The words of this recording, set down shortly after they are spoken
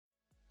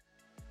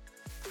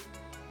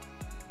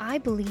I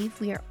believe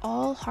we are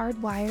all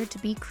hardwired to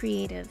be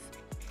creative,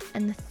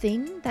 and the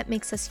thing that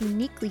makes us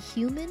uniquely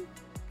human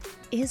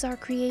is our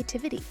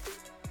creativity.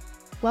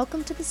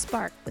 Welcome to The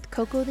Spark with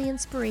Coco the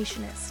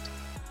Inspirationist.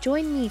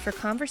 Join me for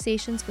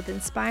conversations with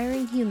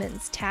inspiring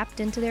humans tapped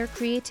into their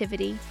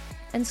creativity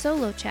and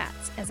solo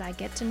chats as I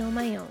get to know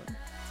my own.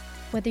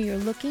 Whether you're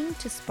looking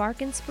to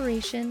spark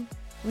inspiration,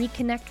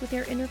 reconnect with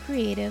your inner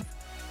creative,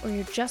 or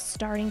you're just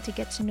starting to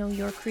get to know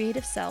your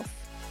creative self,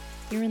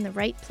 you're in the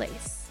right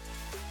place.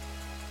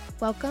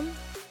 Welcome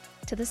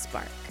to The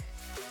Spark.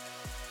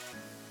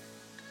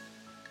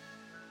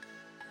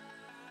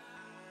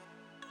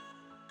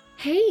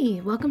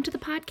 Hey, welcome to the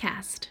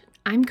podcast.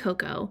 I'm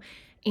Coco,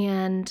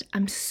 and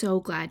I'm so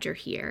glad you're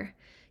here.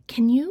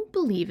 Can you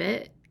believe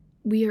it?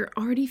 We are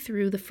already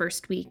through the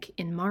first week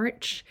in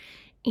March,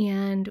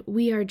 and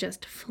we are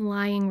just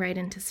flying right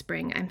into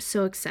spring. I'm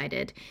so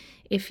excited.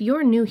 If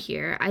you're new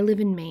here, I live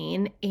in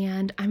Maine,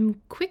 and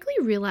I'm quickly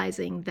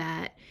realizing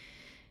that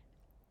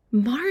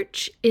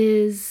March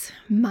is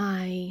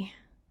my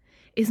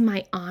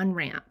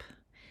on-ramp.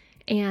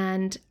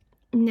 And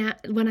now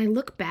when I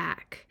look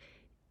back,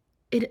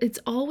 it's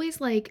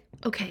always like,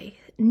 okay,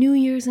 New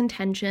Year's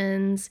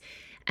intentions,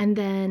 and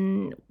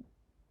then,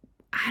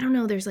 I don't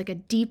know, there's like a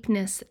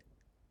deepness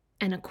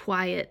and a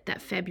quiet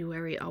that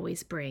February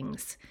always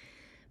brings.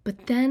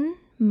 But then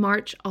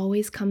March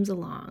always comes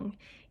along,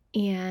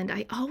 and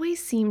I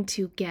always seem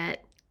to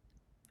get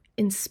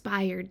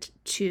inspired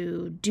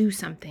to do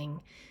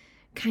something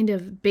kind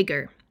of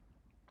bigger.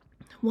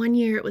 One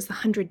year it was the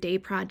 100-day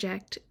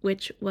project,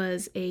 which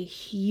was a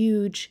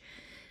huge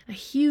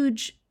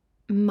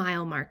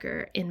mile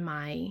marker in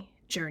my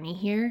journey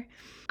here.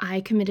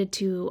 I committed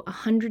to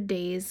 100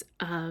 days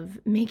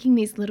of making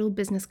these little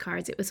business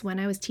cards. It was when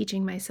I was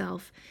teaching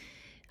myself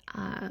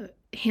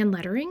hand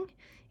lettering,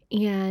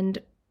 and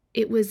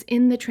it was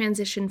in the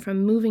transition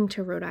from moving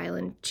to Rhode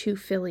Island to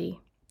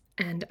Philly,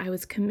 and I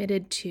was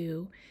committed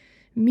to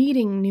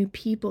meeting new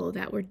people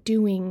that were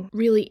doing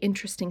really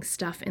interesting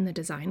stuff in the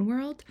design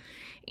world.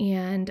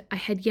 And I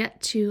had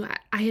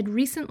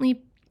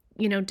recently,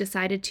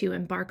 decided to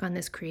embark on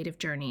this creative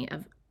journey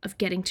of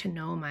getting to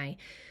know my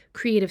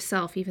creative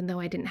self, even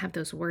though I didn't have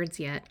those words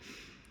yet.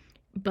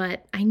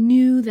 But I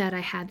knew that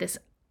I had this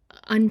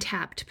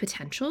untapped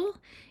potential,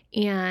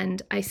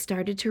 and I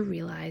started to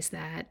realize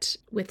that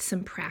with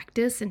some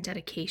practice and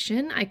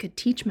dedication, I could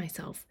teach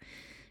myself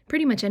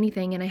pretty much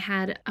anything, and I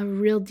had a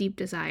real deep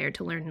desire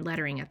to learn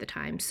lettering at the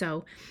time.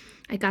 So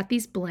I got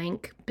these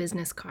blank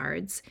business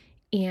cards,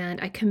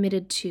 and I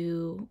committed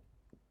to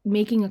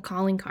making a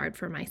calling card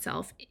for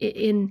myself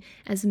in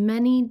as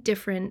many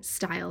different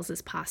styles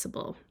as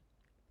possible.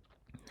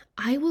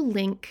 I will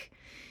link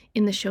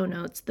in the show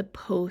notes the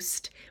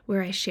post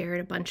where I shared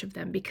a bunch of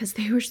them because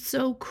they were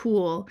so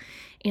cool,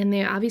 and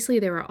they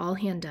were all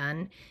hand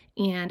done.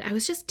 And I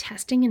was just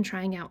testing and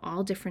trying out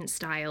all different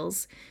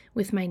styles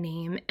with my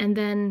name. And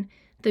then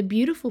the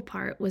beautiful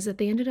part was that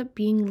they ended up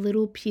being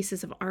little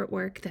pieces of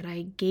artwork that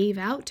I gave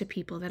out to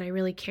people that I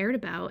really cared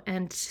about.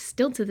 And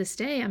still to this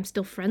day, I'm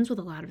still friends with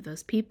a lot of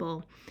those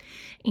people.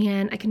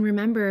 And I can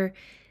remember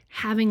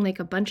having like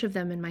a bunch of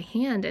them in my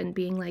hand and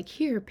being like,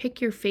 here, pick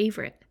your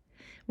favorite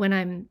when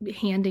I'm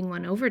handing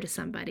one over to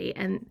somebody.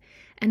 And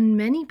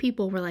many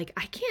people were like,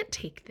 I can't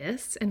take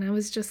this. And I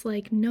was just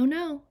like,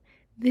 no.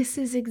 This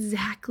is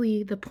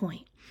exactly the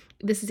point.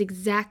 This is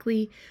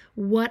exactly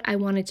what I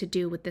wanted to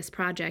do with this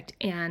project.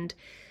 And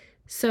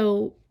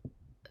so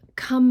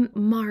come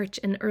March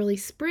and early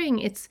spring,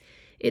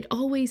 it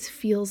always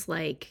feels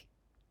like,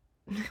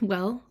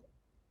 well,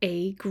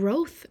 a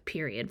growth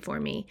period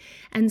for me.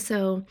 And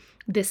so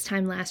this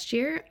time last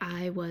year,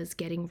 I was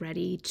getting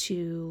ready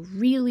to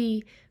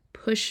really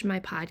push my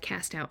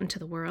podcast out into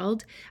the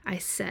world. I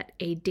set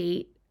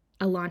a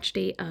launch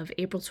date of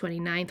April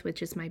 29th,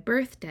 which is my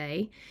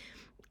birthday,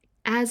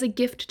 as a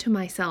gift to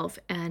myself.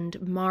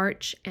 And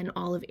March and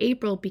all of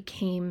April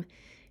became,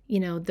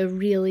 the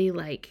really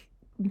like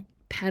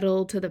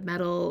pedal to the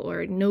metal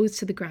or nose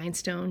to the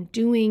grindstone,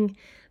 doing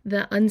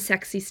the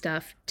unsexy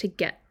stuff to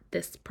get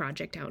this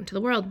project out into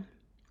the world.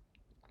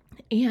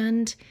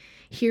 And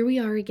here we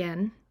are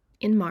again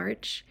in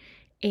March,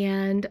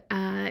 and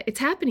it's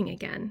happening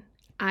again.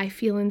 I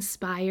feel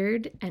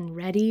inspired and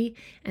ready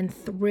and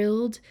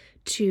thrilled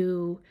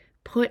to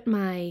put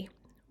my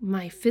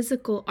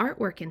physical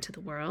artwork into the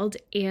world.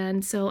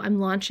 And so I'm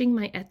launching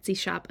my Etsy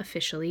shop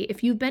officially.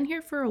 If you've been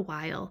here for a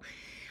while,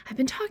 I've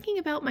been talking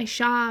about my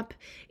shop,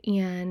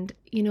 and,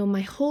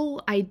 my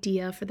whole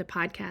idea for the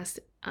podcast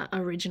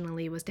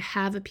originally was to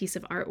have a piece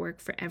of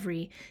artwork for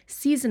every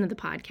season of the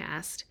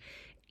podcast.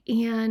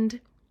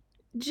 And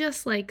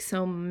just like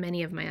so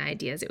many of my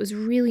ideas, it was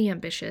really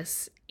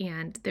ambitious,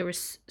 and there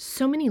was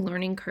so many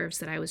learning curves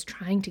that I was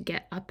trying to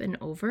get up and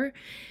over.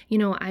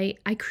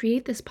 I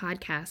create this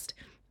podcast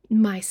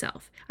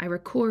myself. I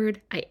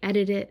record, I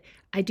edit it,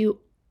 I do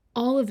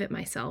all of it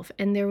myself.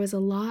 And there was a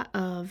lot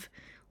of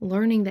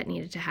learning that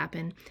needed to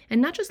happen.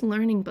 And not just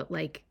learning, but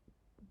like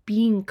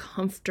being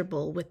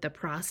comfortable with the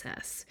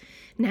process.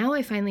 Now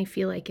I finally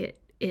feel like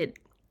it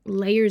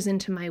layers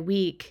into my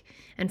week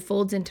and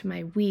folds into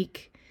my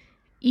week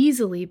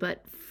easily,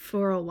 but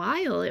for a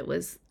while it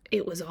was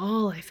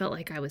all I felt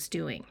like I was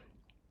doing.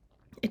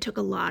 It took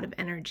a lot of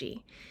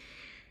energy.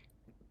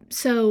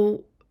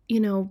 So,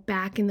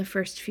 back in the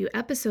first few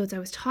episodes, I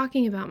was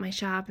talking about my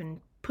shop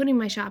and putting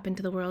my shop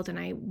into the world, and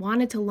I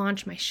wanted to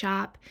launch my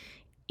shop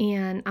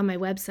and on my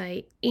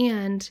website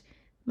and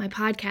my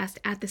podcast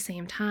at the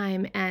same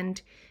time.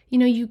 And,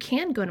 you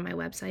can go to my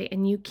website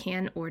and you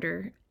can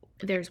order.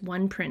 There's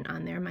one print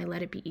on there, my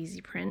Let It Be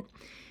Easy print,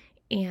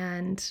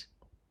 and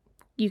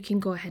you can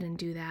go ahead and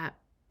do that.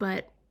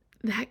 But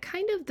that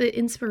kind of, the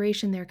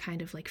inspiration there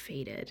kind of like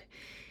faded.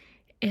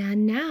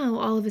 And now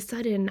all of a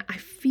sudden I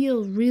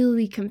feel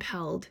really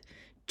compelled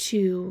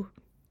to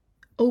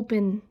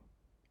open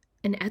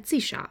an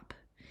Etsy shop.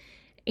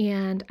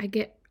 And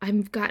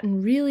I've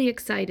gotten really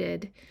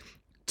excited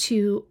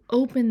to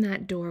open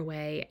that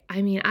doorway.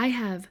 I mean, I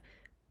have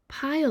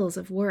piles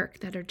of work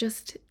that are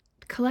just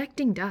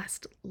collecting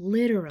dust,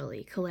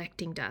 literally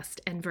collecting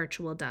dust and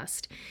virtual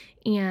dust.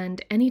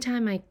 And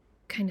anytime I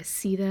kind of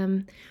see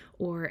them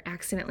or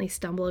accidentally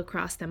stumble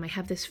across them, I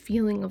have this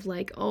feeling of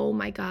like, oh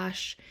my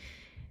gosh,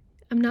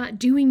 I'm not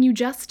doing you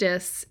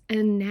justice.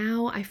 And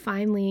now I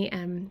finally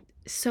am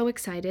so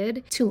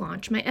excited to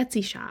launch my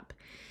Etsy shop.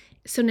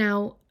 So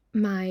now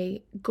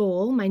my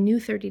goal, my new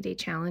 30-day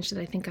challenge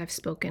that I think I've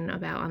spoken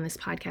about on this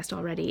podcast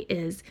already,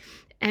 is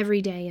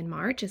every day in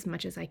March, as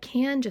much as I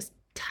can, just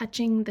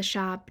touching the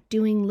shop,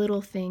 doing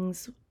little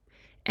things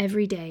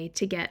every day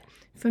to get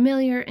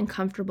familiar and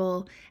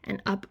comfortable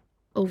and up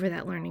over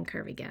that learning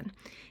curve again.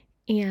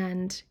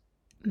 And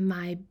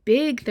my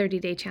big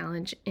 30-day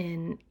challenge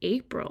in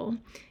April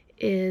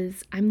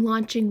is I'm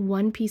launching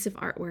one piece of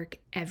artwork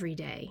every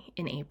day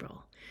in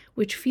April,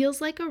 which feels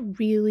like a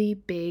really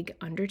big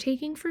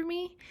undertaking for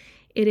me.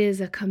 It is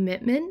a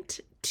commitment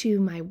to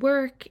my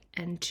work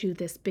and to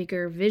this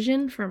bigger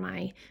vision for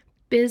my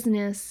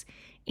business.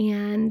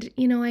 And,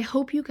 I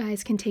hope you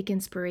guys can take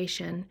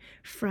inspiration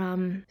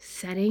from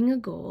setting a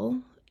goal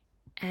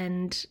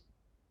and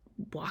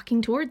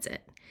walking towards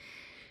it.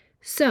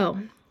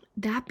 So,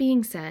 that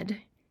being said,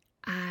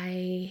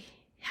 I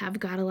have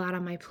got a lot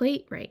on my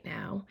plate right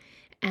now.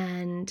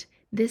 And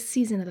this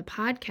season of the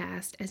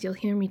podcast, as you'll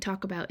hear me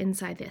talk about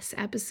inside this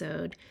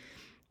episode,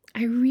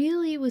 I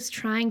really was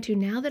trying to,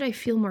 now that I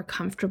feel more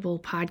comfortable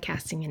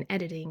podcasting and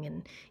editing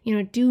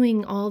and,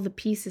 doing all the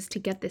pieces to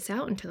get this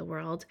out into the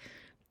world,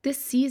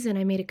 this season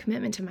I made a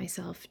commitment to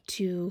myself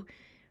to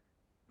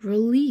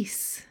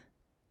release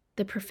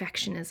the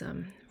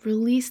perfectionism,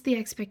 release the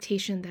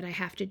expectation that I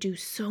have to do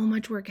so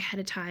much work ahead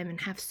of time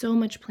and have so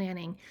much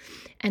planning,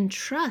 and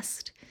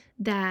trust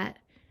that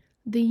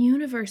the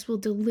universe will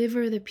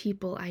deliver the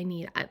people I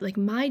need. Like,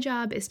 my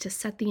job is to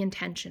set the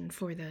intention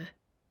for the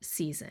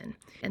season.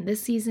 And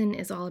this season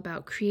is all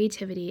about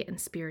creativity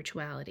and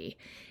spirituality.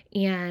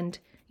 And,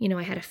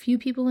 I had a few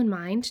people in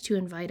mind to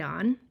invite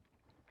on,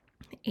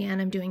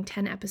 and I'm doing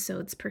 10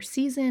 episodes per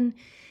season.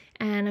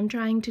 And I'm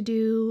trying to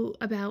do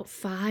about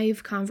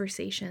 5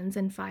 conversations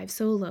and 5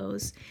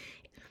 solos.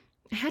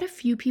 I had a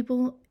few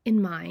people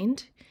in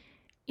mind,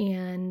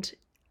 and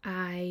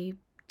I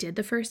did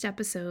the first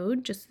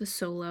episode, just the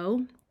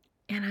solo,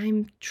 and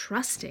I'm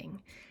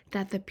trusting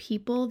that the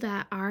people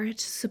that are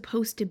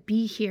supposed to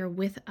be here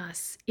with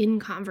us in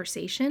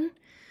conversation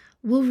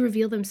will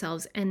reveal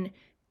themselves, and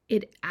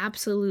it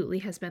absolutely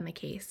has been the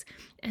case.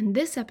 And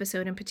this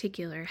episode in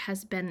particular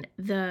has been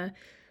the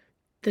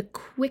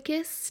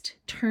quickest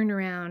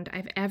turnaround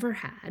I've ever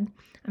had.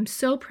 I'm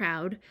so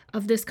proud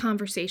of this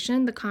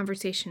conversation. The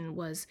conversation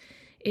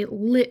it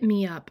lit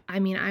me up. I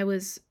mean, I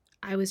was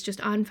just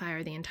on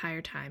fire the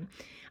entire time.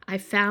 I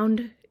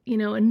found,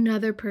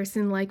 another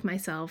person like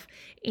myself,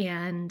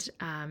 and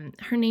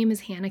her name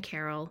is Hanna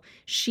Carroll.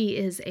 She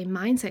is a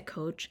mindset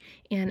coach,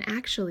 and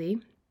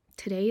actually,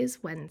 today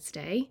is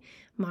Wednesday,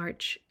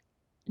 March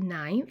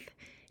 9th,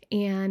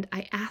 and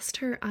I asked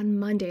her on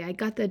Monday. I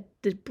got the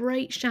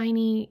bright,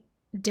 shiny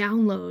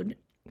download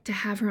to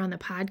have her on the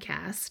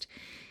podcast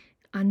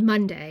on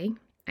Monday.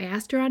 I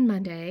asked her on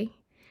Monday,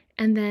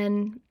 and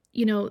then,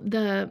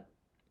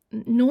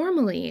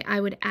 normally I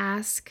would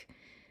ask,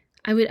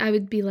 I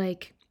would be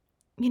like,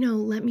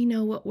 let me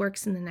know what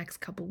works in the next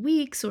couple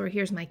weeks, or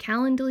here's my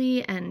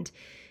Calendly, and,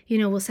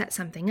 we'll set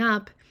something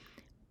up.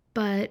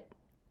 But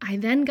I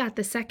then got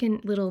the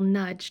second little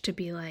nudge to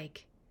be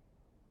like,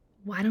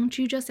 why don't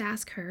you just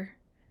ask her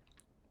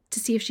to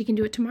see if she can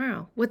do it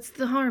tomorrow? What's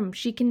the harm?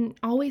 She can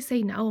always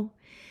say no.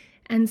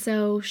 And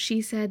so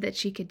she said that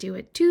she could do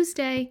it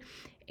Tuesday.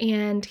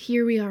 And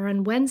here we are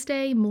on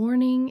Wednesday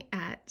morning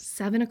at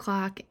 7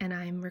 o'clock, and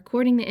I'm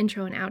recording the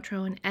intro and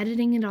outro and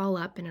editing it all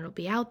up, and it'll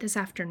be out this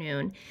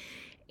afternoon.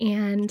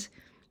 And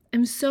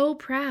I'm so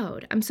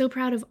proud. I'm so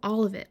proud of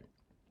all of it.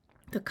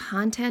 The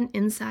content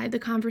inside the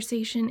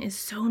conversation is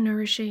so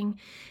nourishing.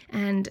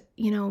 And,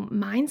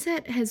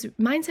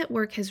 mindset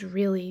work has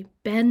really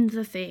been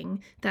the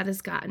thing that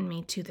has gotten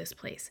me to this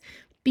place.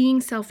 Being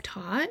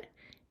self-taught,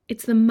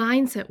 it's the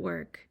mindset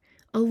work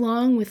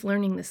along with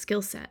learning the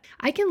skill set.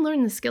 I can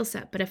learn the skill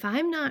set, but if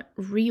I'm not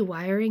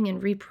rewiring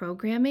and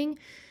reprogramming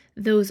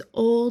those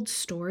old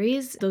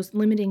stories, those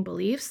limiting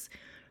beliefs,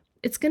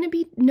 it's going to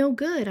be no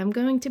good. I'm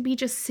going to be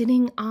just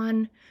sitting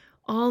on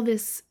all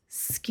this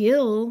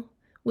skill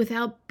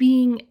without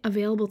being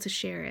available to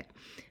share it.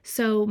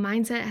 So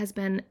mindset has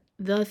been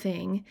the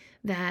thing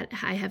that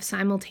I have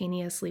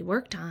simultaneously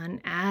worked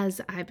on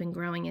as I've been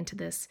growing into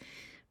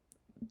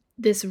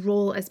this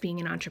role as being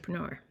an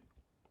entrepreneur.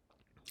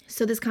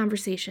 So this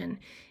conversation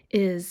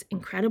is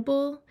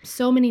incredible,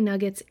 so many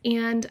nuggets,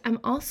 and I'm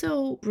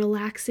also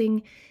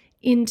relaxing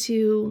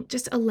into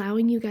just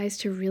allowing you guys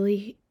to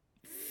really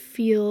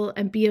feel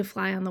and be a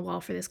fly on the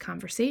wall for this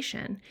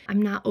conversation.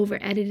 I'm not over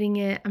editing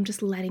it, I'm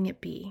just letting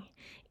it be.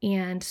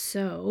 And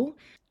so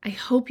I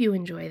hope you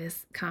enjoy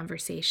this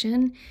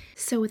conversation.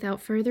 So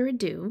without further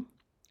ado,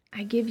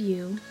 I give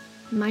you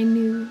my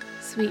new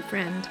sweet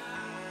friend,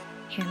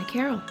 Hanna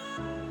Carroll.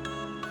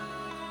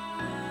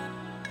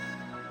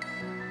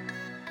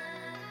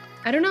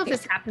 I don't know if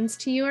this happens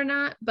to you or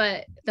not,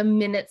 but the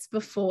minutes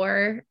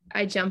before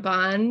I jump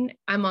on,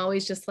 I'm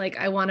always just like,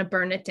 I want to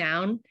burn it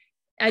down.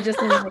 I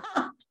just like,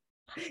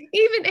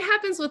 even it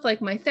happens with like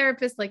my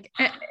therapist, like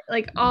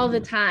all the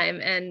time.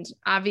 And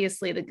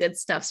obviously the good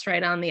stuff's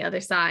right on the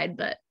other side,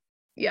 but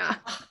yeah.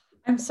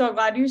 I'm so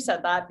glad you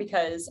said that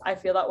because I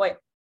feel that way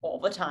all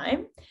the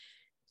time.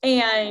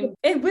 And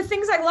with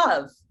things I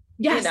love,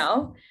 yes.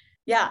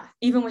 Yeah,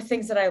 even with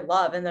things that I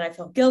love and then I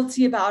feel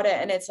guilty about it.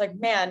 And it's like,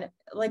 man,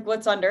 like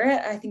what's under it,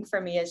 I think for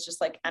me is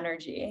just like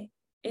energy,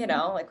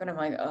 like when I'm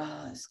like,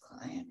 oh, this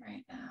client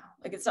right now,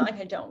 like, it's not like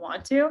I don't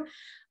want to,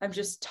 I'm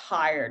just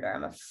tired or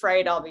I'm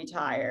afraid I'll be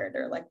tired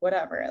or like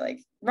whatever,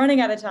 like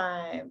running out of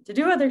time to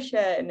do other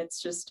shit. And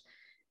it's just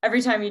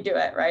every time you do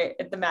it, right,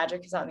 the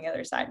magic is on the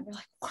other side and you're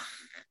like, wow.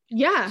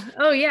 Yeah.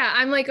 Oh yeah.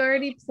 I'm like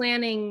already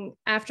planning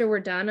after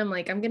we're done. I'm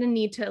like, I'm going to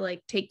need to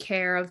like take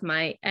care of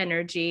my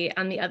energy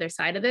on the other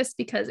side of this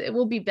because it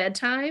will be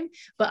bedtime,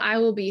 but I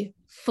will be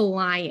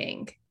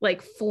flying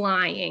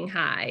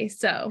high.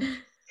 So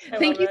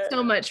thank you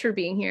so much for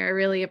being here. I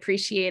really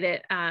appreciate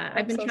it.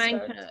 I've been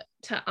trying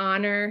to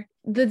honor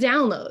the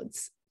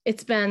downloads.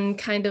 It's been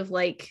kind of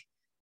like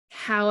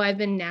how I've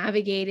been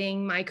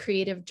navigating my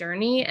creative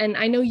journey. And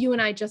I know you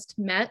and I just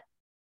met.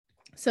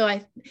 So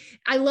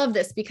I love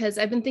this because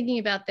I've been thinking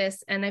about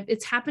this and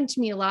it's happened to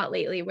me a lot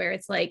lately where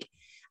it's like,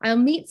 I'll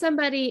meet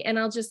somebody and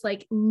I'll just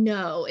like,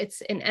 no,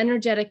 it's an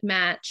energetic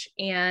match.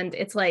 And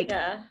it's like,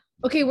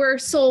 okay, we're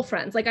soul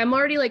friends. Like I'm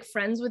already like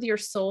friends with your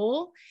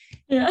soul.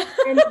 Yeah.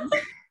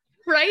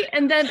 Right.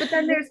 But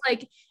then there's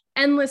like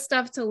endless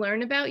stuff to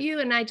learn about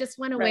you. And I just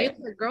went away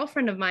with a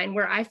girlfriend of mine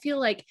where I feel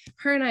like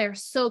her and I are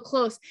so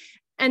close.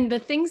 And the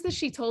things that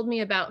she told me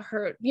about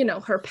her,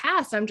 her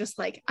past, I'm just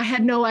like, I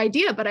had no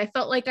idea, but I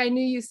felt like I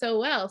knew you so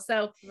well.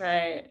 So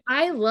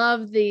I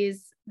love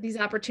these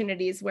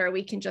opportunities where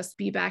we can just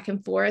be back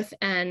and forth.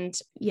 And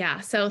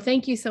yeah, so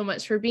thank you so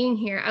much for being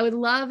here. I would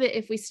love it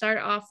if we start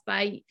off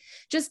by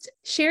just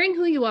sharing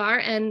who you are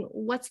and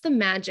what's the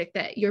magic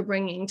that you're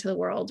bringing to the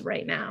world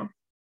right now.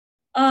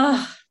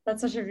 Oh,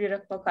 that's such a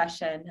beautiful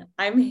question.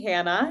 I'm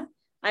Hanna.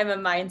 I'm a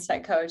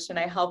mindset coach and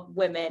I help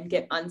women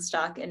get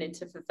unstuck and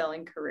into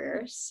fulfilling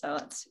careers. So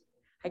that's,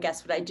 I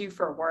guess, what I do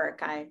for work.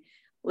 I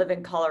live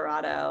in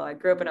Colorado. I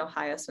grew up in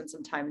Ohio, spent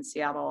some time in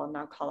Seattle and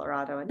now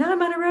Colorado. And now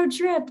I'm on a road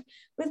trip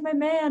with my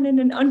man in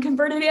an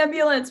unconverted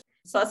ambulance.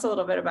 So that's a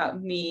little bit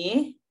about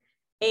me.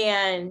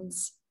 And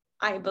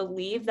I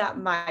believe that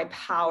my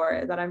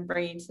power that I'm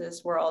bringing to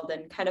this world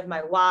and kind of my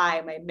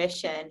why, my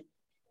mission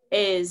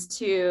is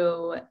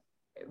to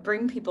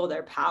bring people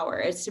their power.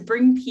 It's to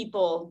bring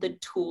people the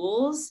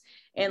tools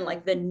and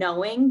like the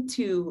knowing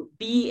to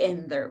be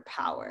in their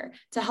power,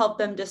 to help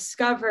them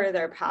discover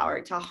their power,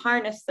 to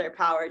harness their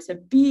power, to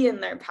be in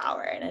their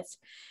power. And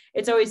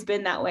it's always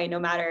been that way, no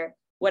matter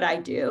what I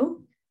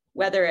do,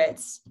 whether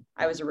it's,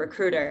 I was a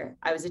recruiter,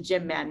 I was a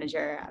gym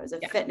manager, I was a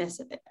fitness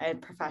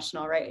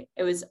professional, right?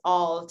 It was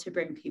all to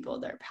bring people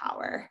their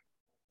power.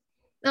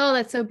 Oh,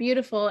 that's so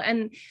beautiful.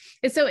 And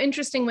it's so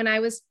interesting when I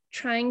was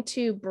trying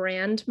to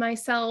brand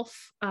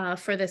myself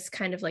for this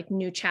kind of like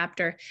new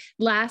chapter.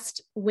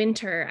 Last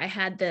winter, I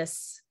had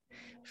this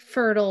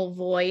fertile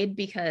void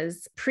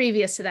because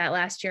previous to that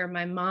last year,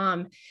 my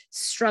mom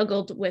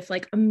struggled with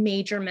like a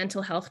major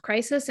mental health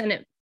crisis.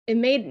 And it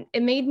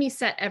made me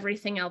set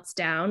everything else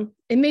down.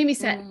 It made me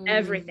set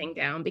everything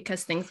down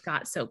because things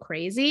got so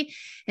crazy.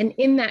 And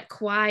in that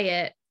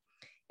quiet,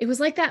 it was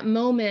like that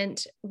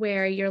moment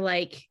where you're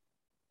like,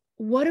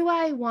 what do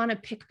I want to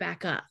pick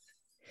back up?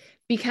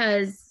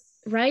 Because,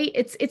 right,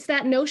 it's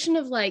that notion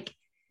of like,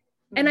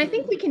 and I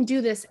think we can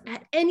do this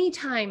at any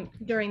time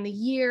during the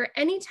year,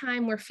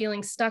 anytime we're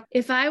feeling stuck.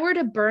 If I were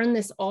to burn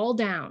this all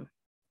down,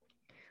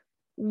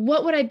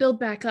 what would I build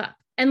back up?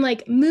 And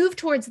like move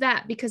towards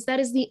that, because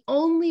that is the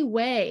only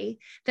way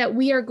that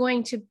we are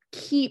going to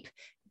keep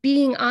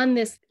being on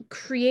this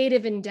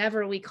creative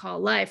endeavor we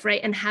call life,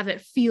 right? And have it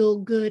feel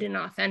good and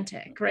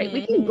authentic, right?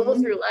 We can go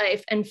through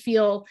life and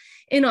feel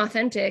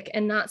inauthentic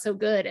and not so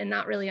good and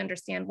not really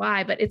understand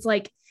why, but it's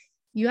like,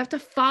 You have to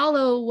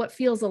follow what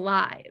feels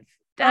alive.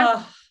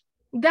 Oh,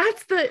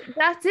 That's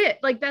it.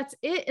 Like, that's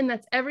it. And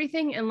that's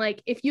everything. And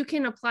like, if you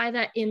can apply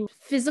that in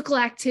physical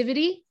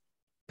activity,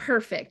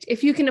 perfect.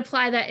 If you can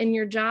apply that in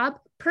your job,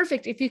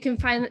 perfect. If you can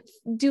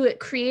do it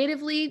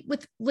creatively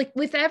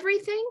with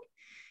everything,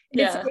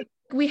 it's yeah. like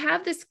we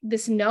have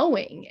this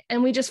knowing,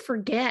 and we just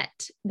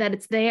forget that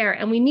it's there.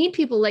 And we need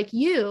people like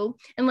you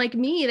and like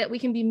me, that we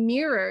can be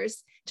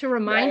mirrors to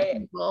remind Right.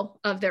 people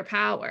of their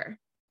power.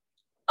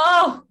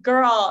 Oh,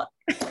 girl,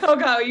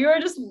 Coco, you are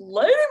just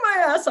lighting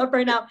my ass up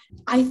right now.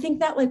 I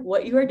think that like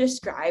what you are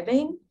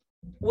describing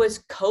was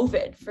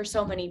COVID for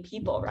so many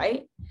people,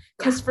 right?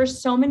 Because Yeah. for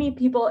so many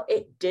people,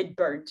 it did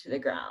burn to the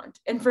ground.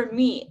 And for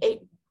me,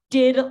 it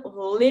did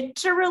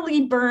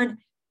literally burn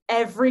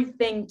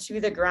everything to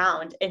the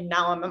ground. And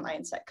now I'm a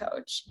mindset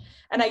coach.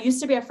 And I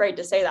used to be afraid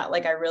to say that.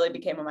 Like, I really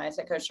became a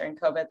mindset coach during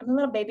COVID. I'm a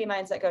little baby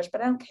mindset coach,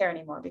 but I don't care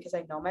anymore because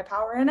I know my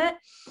power in it.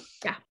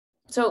 Yeah.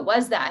 So it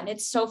was that. And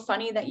it's so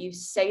funny that you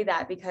say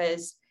that,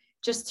 because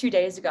just 2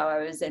 days ago, I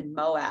was in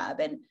Moab,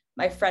 and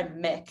my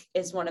friend Mick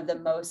is one of the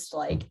most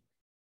like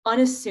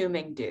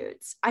unassuming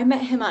dudes. I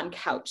met him on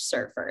Couch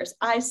Surfers.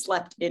 I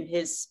slept in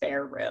his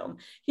spare room.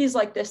 He's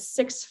like this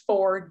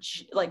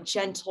 6'4", like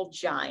gentle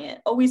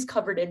giant, always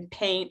covered in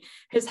paint.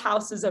 His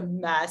house is a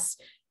mess,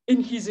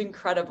 and he's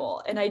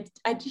incredible. And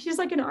he's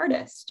like an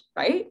artist,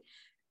 right?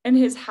 And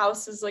his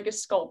house is like a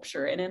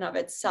sculpture in and of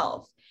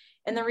itself.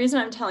 And the reason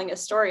I'm telling a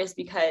story is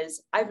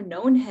because I've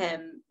known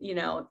him,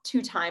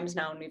 2 times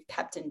now, and we've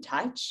kept in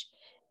touch.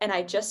 And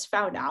I just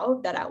found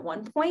out that at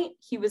one point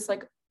he was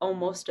like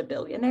almost a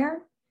billionaire.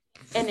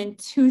 And in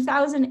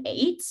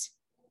 2008,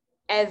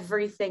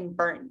 everything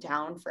burnt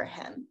down for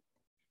him.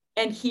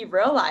 And he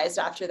realized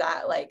after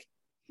that, like,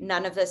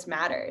 none of this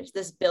matters.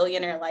 This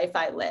billionaire life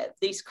I live,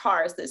 these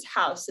cars, this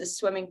house, this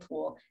swimming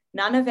pool,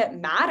 none of it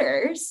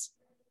matters.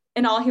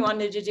 And all he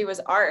wanted to do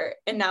was art.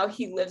 And now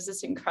he lives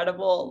this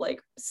incredible,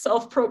 like,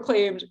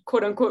 self-proclaimed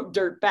quote unquote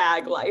dirt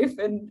bag life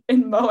in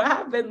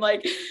Moab, and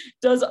like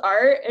does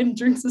art and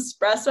drinks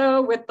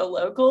espresso with the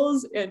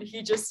locals. And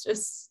he just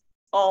is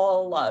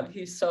all love.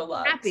 He's so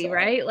loved. Happy, So,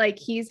 right? Like,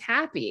 he's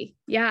happy.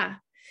 Yeah.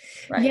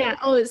 right. Yeah.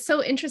 Oh, it's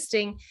so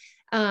interesting.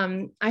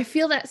 I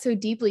feel that so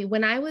deeply.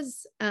 When I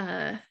was,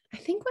 I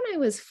think when I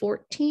was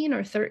 14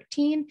 or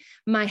 13,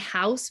 my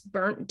house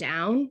burnt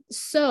down.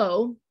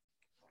 So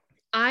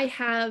I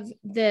have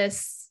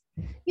this,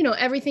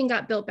 everything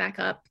got built back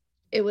up.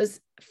 It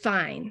was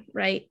fine,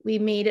 right? We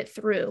made it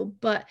through.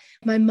 But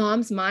my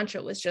mom's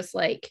mantra was just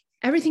like,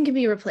 everything can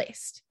be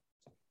replaced.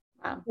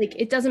 Wow. Like,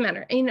 it doesn't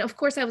matter. And of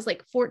course, I was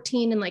like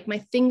 14, and like my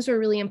things were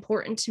really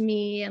important to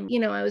me. And,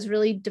 I was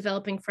really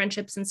developing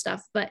friendships and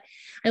stuff. But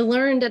I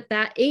learned at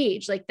that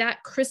age, like,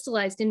 that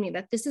crystallized in me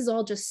that this is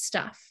all just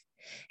stuff.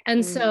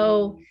 And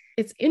so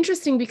it's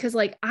interesting because,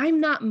 like, I'm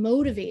not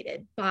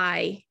motivated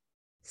by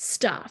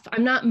stuff.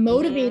 I'm not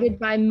motivated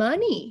by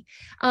money.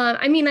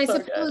 I mean, I So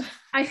suppose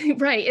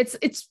good. right.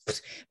 It's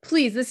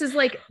please, this is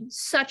like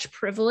such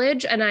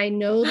privilege. And I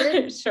know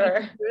this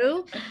Sure.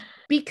 true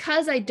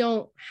because I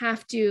don't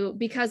have to,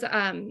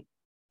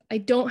 I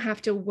don't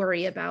have to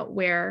worry about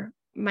where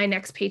my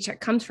next paycheck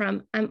comes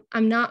from.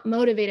 I'm not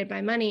motivated by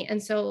money.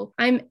 And so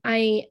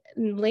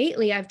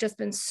lately I've just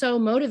been so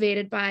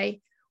motivated by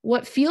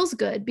what feels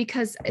good,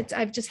 because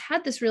I've just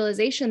had this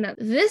realization that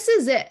this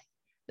is it.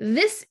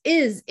 This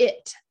is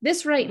it.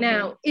 This right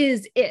now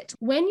is it.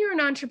 When you're an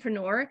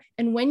entrepreneur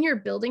and when you're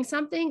building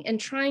something and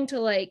trying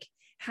to like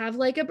have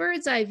like a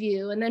bird's eye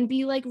view and then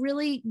be like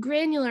really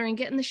granular and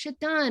getting the shit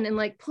done and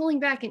like pulling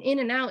back and in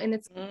and out, and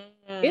it's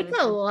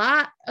a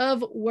lot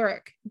of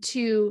work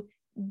to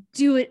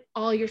do it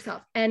all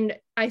yourself. And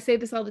I say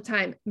this all the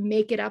time,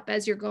 make it up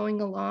as you're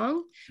going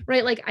along,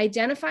 right? Like,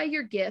 identify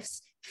your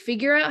gifts,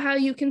 figure out how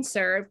you can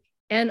serve,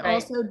 and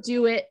also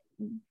do it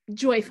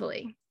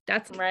joyfully.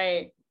 That's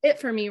right. it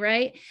for me,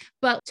 right?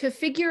 But to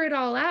figure it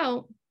all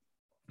out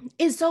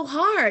is so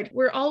hard.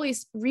 We're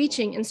always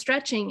reaching and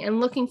stretching and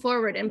looking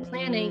forward and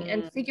planning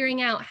and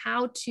figuring out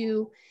how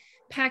to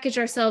package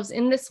ourselves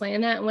in this way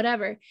and that and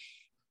whatever.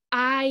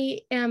 I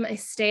am a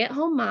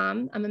stay-at-home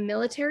mom. I'm a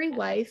military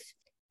wife,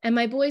 and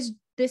my boys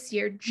this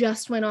year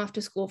just went off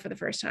to school for the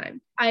first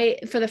time.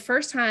 For the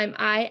first time,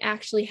 I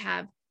actually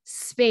have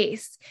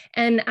space.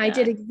 And I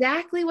did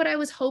exactly what I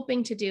was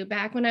hoping to do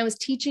back when I was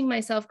teaching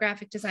myself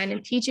graphic design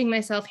and teaching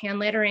myself hand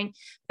lettering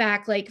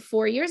back like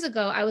 4 years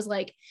ago. I was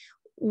like,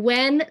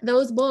 when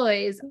those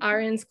boys are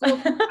in school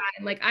time,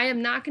 like, I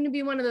am not going to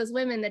be one of those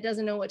women that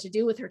doesn't know what to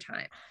do with her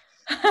time.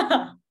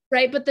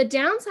 Right. But the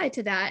downside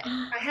to that,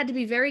 I had to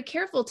be very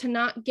careful to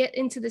not get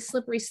into the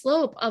slippery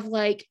slope of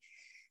like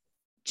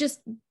just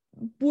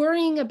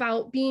worrying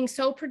about being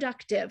so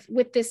productive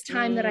with this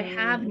time that I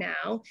have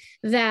now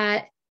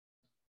that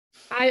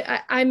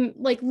I'm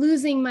like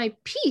losing my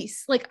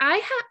peace. Like,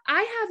 I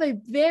have a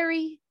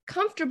very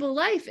comfortable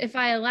life if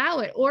I allow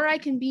it, or I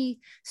can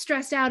be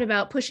stressed out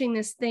about pushing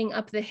this thing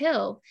up the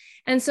hill.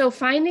 And so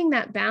finding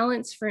that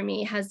balance for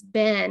me has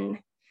been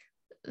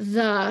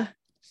the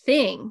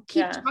thing.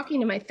 Keep talking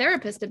to my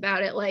therapist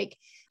about it. Like,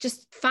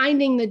 just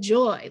finding the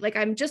joy. Like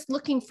I'm just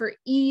looking for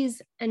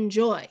ease and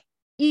joy.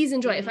 Ease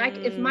and joy.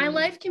 If my Mm,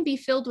 life can be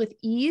filled with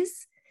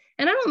ease,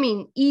 and I don't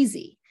mean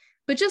easy,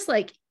 but just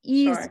like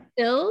ease sure.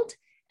 filled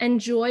and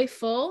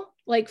joyful,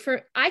 like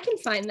I can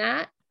find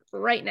that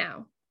right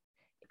now.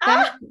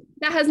 That Ah,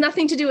 that has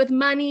nothing to do with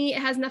money.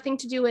 It has nothing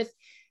to do with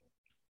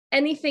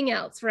anything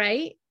else,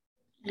 right?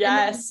 And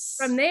then from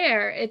yes.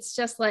 there, it's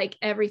just like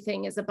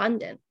everything is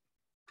abundant.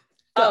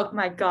 Go. Oh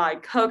my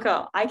God,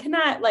 Coco, I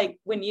cannot, like,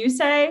 when you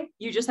say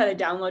you just had a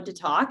download to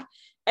talk,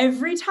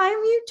 every time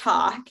you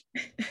talk,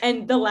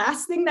 and the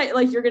last thing that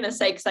like you're gonna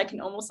say, because I can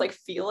almost like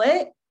feel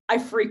it, I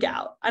freak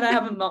out and I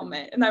have a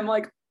moment. And I'm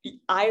like,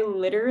 I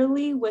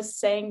literally was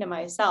saying to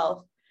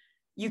myself,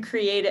 you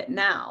create it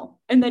now.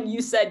 And then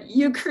you said,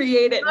 you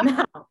create it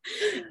now.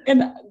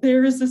 And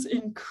there is this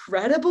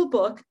incredible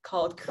book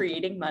called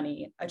Creating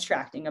Money,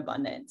 Attracting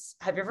Abundance.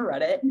 Have you ever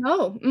read it?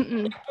 No.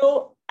 It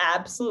will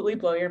absolutely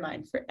blow your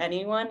mind. For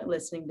anyone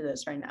listening to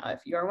this right now,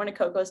 if you are one of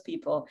Coco's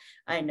people,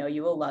 I know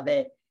you will love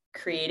it.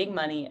 Creating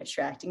Money,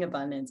 Attracting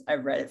Abundance.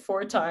 I've read it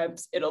 4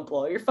 times. It'll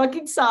blow your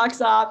fucking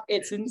socks off.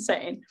 It's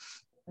insane.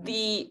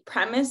 The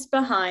premise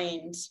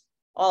behind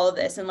all of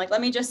this, and like, let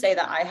me just say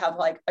that I have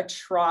like a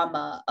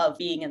trauma of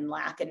being in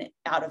lack and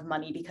out of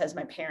money because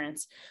my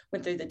parents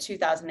went through the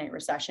 2008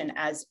 recession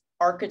as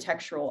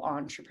architectural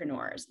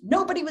entrepreneurs.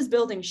 Nobody was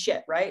building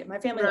shit, right? My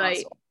family lost.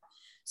 Right.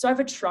 So I have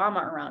a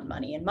trauma around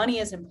money, and money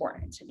is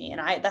important to me.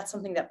 And that's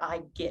something that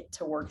I get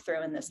to work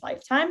through in this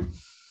lifetime.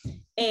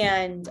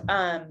 And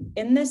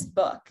in this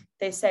book,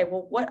 they say,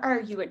 well, what are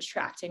you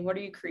attracting? What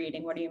are you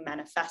creating? What are you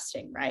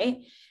manifesting?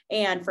 Right.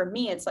 And for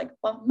me, it's like,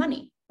 well,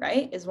 money,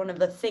 right, is one of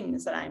the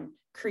things that I'm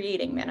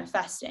creating,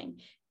 manifesting.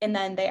 And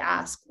then they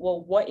ask,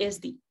 well, what is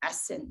the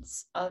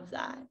essence of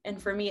that? And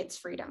for me, it's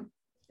freedom.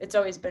 It's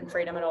always been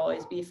freedom. It'll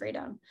always be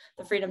freedom.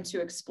 The freedom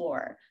to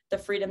explore, the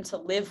freedom to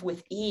live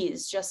with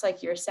ease, just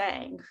like you're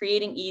saying,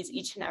 creating ease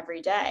each and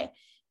every day.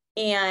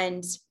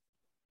 And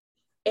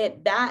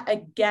that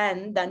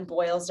again then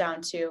boils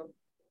down to,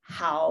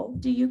 how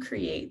do you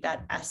create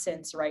that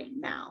essence right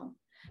now?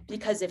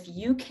 Because if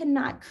you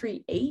cannot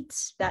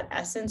create that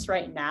essence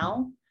right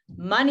now,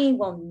 money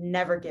will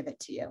never give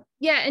it to you.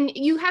 Yeah. And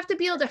you have to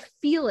be able to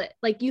feel it.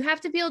 Like you have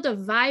to be able to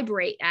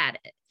vibrate at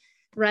it.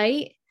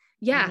 Right.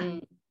 Yeah. Mm-hmm.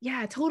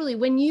 Yeah, totally.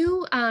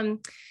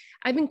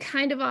 I've been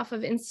kind of off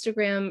of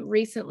Instagram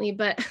recently,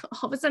 but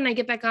all of a sudden I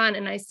get back on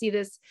and I see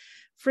this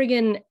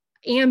friggin'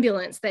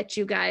 ambulance that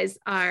you guys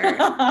are,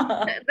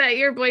 that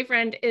your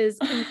boyfriend is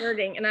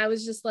converting. And I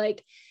was just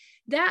like,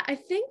 I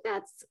think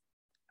that's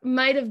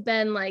might have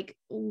been like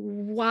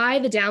why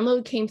the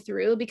download came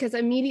through, because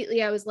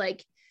immediately I was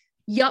like,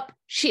 yup,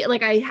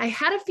 I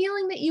had a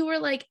feeling that you were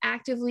like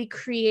actively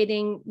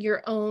creating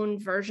your own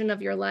version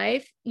of your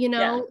life,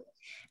 Yeah.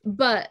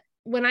 but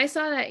when I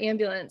saw that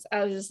ambulance,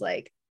 I was just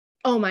like,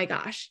 oh my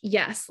gosh,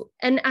 yes.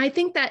 And I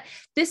think that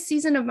this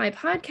season of my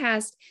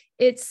podcast,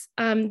 it's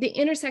the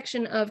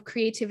intersection of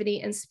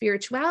creativity and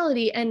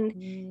spirituality.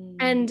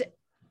 And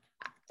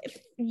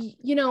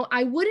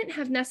I wouldn't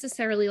have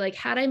necessarily, like,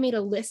 had I made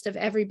a list of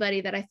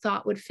everybody that I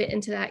thought would fit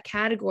into that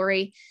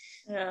category,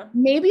 Yeah.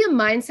 maybe a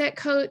mindset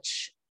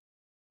coach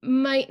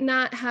might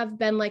not have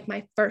been like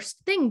my first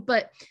thing,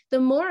 but the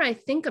more I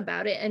think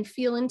about it and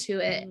feel into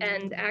it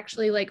and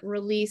actually like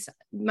release,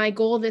 my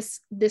goal this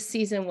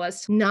season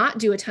was to not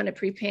do a ton of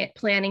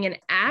pre-planning and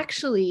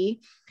actually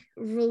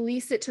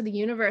release it to the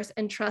universe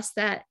and trust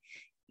that,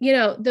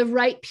 the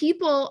right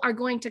people are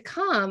going to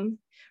come,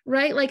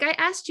 right? Like I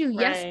asked you Right.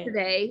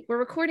 yesterday, we're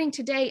recording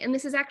today, and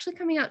this is actually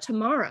coming out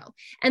tomorrow.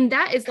 And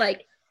that is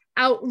like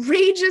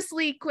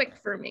outrageously quick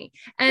for me.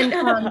 And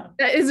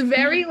that is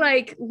very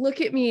like, look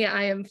at me,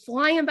 I am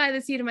flying by the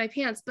seat of my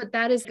pants. But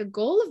that is a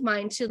goal of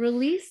mine, to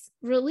release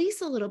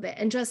a little bit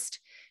and just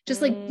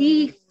like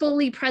be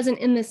fully present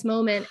in this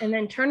moment, and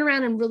then turn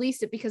around and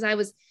release it, because I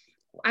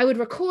would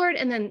record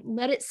and then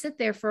let it sit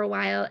there for a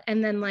while,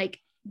 and then like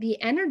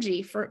the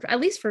energy, for at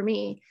least for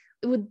me,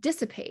 it would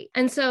dissipate.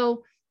 And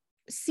so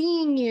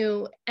seeing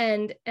you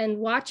and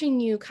watching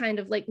you kind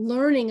of like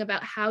learning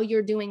about how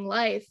you're doing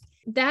life,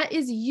 that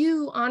is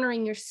you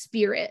honoring your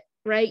spirit,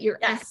 right? Your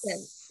essence.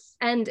 Yes.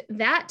 And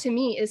that to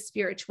me is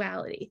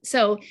spirituality.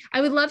 So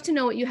I would love to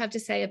know what you have to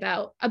say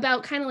about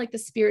kind of like the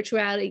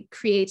spirituality,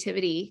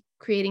 creativity,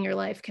 creating your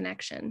life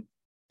connection.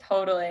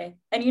 Totally.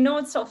 And you know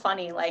what's so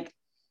funny? Like,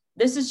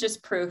 this is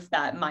just proof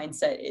that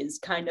mindset is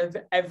kind of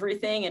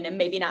everything, and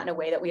maybe not in a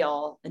way that we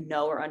all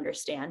know or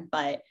understand.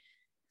 But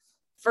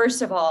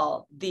first of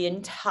all, the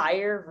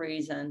entire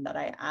reason that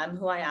I am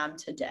who I am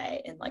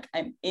today, and like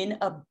I'm in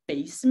a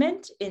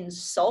basement in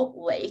Salt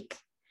Lake,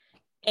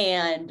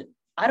 and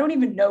I don't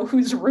even know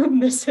whose room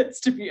this is,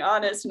 to be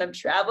honest. And I'm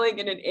traveling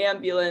in an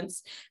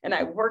ambulance and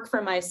I work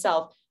for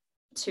myself.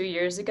 2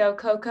 years ago,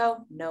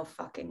 Coco, no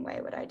fucking way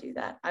would I do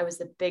that. I was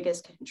the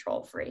biggest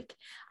control freak.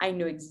 I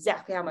knew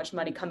exactly how much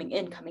money coming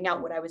in, coming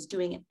out, what I was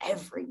doing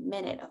every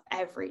minute of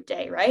every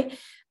day, right?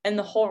 And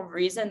the whole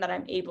reason that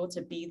I'm able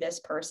to be this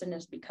person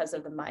is because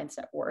of the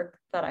mindset work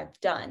that I've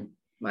done.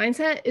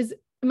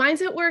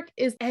 Mindset work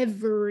is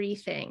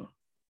everything.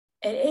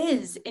 It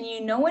is. And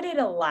you know what it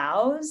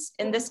allows?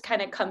 And this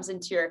kind of comes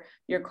into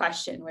your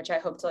question, which I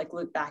hope to like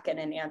loop back in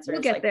and answer, We'll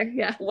is get like, there.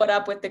 Yeah. what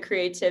up with the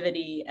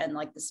creativity and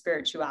like the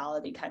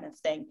spirituality kind of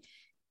thing?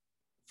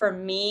 For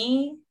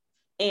me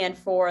and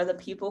for the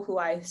people who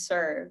I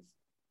serve,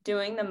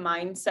 doing the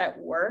mindset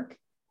work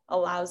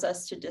allows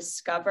us to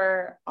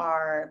discover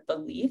our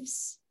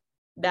beliefs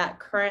that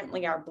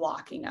currently are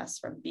blocking us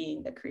from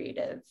being the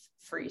creative,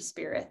 free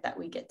spirit that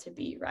we get to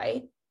be,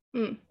 right?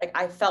 Like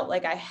I felt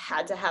like I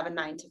had to have a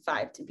 9 to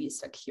 5 to be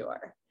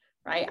secure,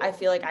 right? I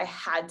feel like I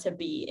had to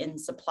be in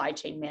supply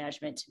chain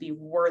management to be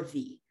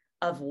worthy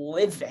of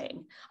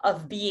living,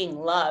 of being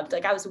loved.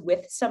 Like I was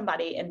with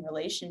somebody in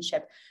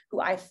relationship who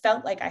I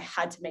felt like I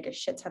had to make a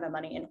shit ton of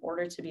money in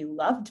order to be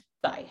loved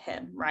by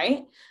him,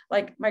 right?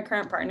 Like my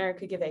current partner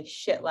could give a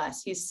shit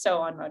less. He's so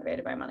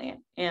unmotivated by money.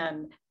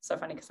 And so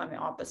funny because I'm the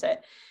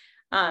opposite.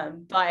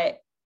 But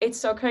it's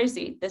so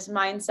crazy. This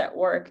mindset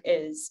work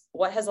is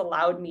what has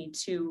allowed me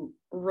to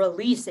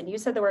release. And you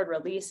said the word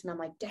release, and I'm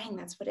like, dang,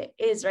 that's what it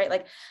is, right?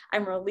 Like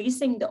I'm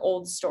releasing the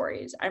old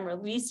stories. I'm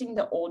releasing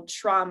the old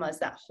traumas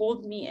that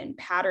hold me in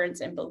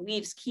patterns and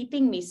beliefs,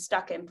 keeping me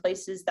stuck in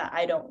places that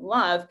I don't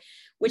love,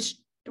 which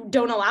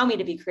don't allow me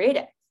to be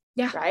creative.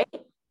 Yeah. Right.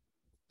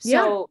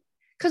 Yeah. So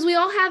because we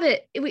all have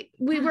it.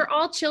 We were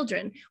all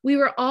children. We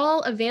were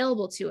all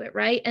available to it,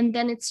 right? And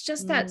then it's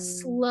just that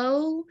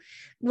slow,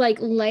 like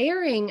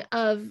layering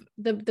of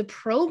the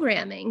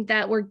programming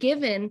that we're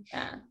given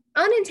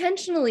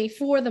unintentionally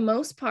for the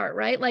most part,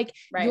 right? Like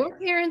your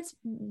parents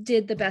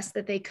did the best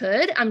that they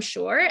could, I'm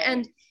sure,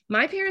 and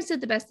my parents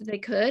did the best that they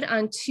could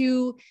on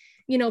two,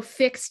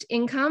 fixed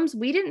incomes.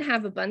 We didn't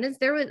have abundance.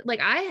 There was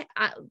like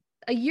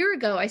a year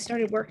ago, I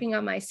started working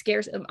on my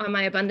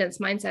abundance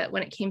mindset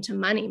when it came to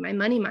money, my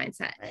money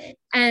mindset. Right.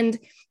 And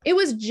it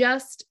was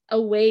just a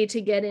way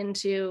to get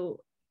into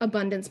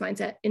abundance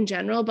mindset in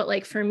general. But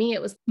like, for me,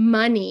 it was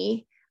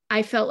money.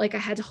 I felt like I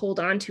had to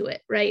hold on to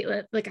it, right?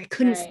 Like I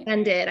couldn't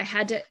spend it. I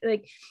had to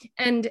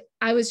and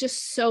I was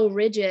just so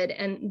rigid.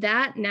 And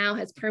that now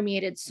has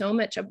permeated so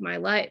much of my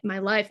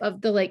life of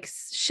the like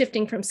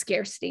shifting from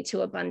scarcity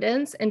to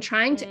abundance and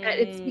trying to,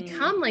 it's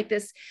become like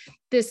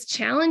this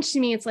challenge to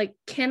me. It's like,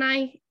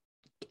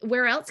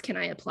 where else can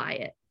I apply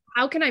it?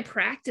 How can I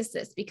practice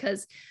this?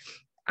 Because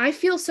I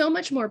feel so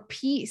much more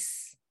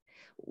peace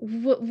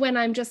when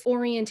I'm just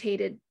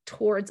orientated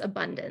towards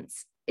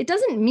abundance. It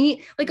doesn't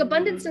mean like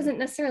abundance doesn't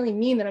necessarily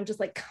mean that I'm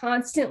just like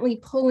constantly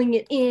pulling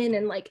it in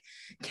and like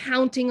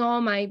counting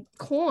all my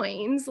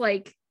coins,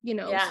 like,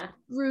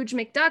 Scrooge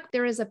McDuck.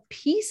 There is a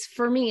peace,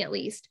 for me at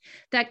least,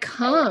 that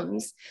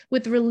comes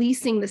with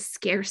releasing the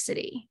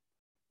scarcity.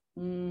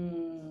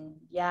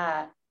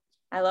 Yeah,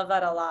 I love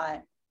that a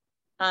lot.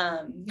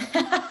 I'm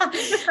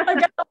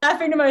kind of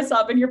laughing to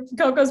myself, and your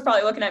Coco's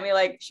probably looking at me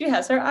like she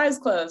has her eyes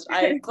closed.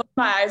 I close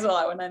my eyes a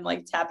lot when I'm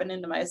like tapping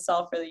into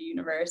myself or the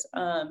universe.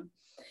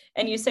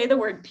 And you say the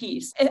word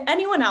peace. If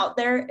anyone out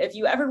there, if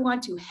you ever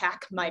want to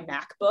hack my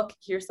MacBook,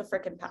 here's the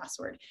freaking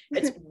password.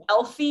 It's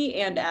wealthy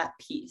and at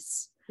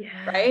peace.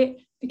 Yeah.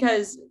 Right?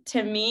 Because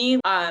to me,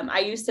 I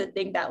used to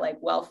think that like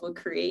wealth would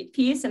create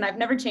peace, and I've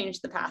never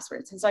changed the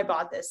password since I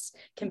bought this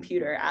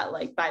computer at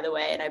like, by the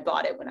way, and I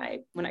bought it when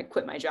I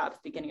quit my job at the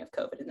beginning of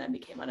COVID and then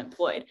became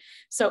unemployed.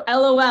 So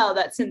LOL,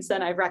 that since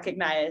then I've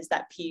recognized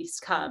that peace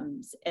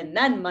comes and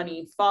then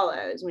money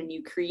follows. When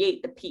you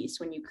create the peace,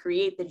 when you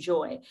create the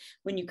joy,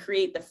 when you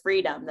create the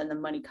freedom, then the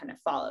money kind of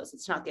follows.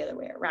 It's not the other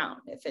way around.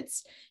 If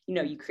it's,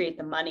 you create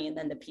the money and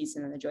then the peace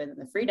and then the joy, then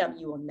the freedom,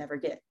 you will never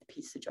get the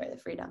peace, the joy, the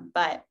freedom.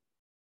 But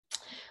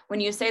when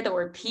you say the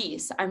word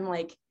peace, I'm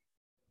like,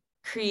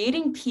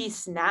 creating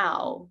peace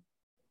now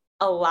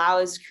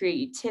allows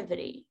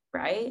creativity,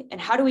 right? And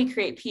how do we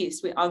create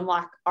peace? We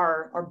unlock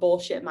our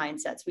bullshit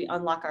mindsets. We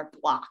unlock our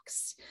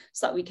blocks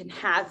so that we can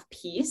have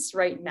peace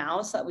right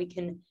now, so that we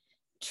can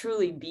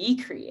truly be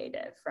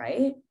creative,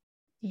 right?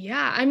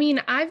 Yeah. I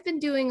mean, I've been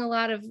doing a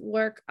lot of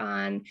work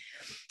on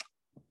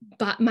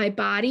my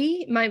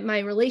body, my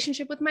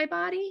relationship with my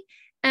body.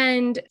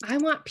 And I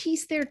want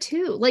peace there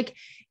too. Like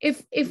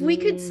if we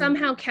could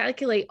somehow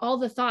calculate all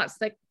the thoughts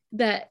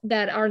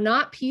that are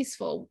not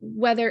peaceful,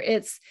 whether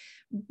it's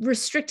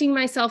restricting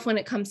myself when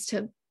it comes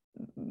to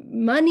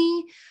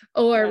money,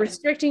 or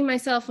restricting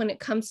myself when it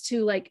comes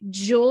to like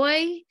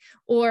joy,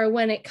 or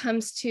when it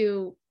comes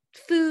to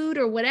food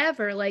or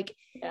whatever, like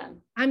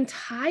I'm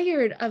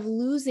tired of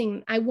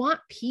losing. I want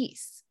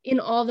peace in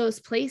all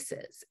those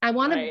places. I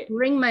want to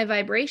bring my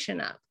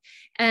vibration up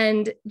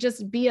and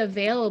just be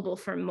available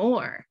for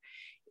more,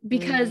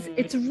 because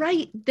it's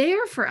right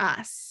there for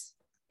us.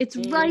 It's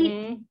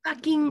right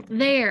fucking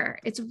there.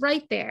 It's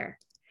right there.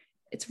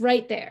 It's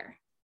right there.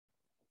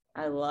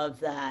 I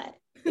love that.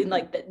 And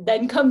like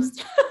then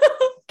comes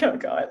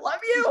Coco, I love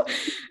you.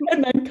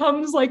 And then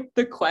comes like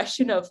the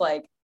question of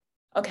like,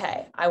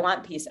 okay, I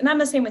want peace. And I'm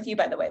the same with you,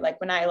 by the way. Like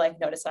when I like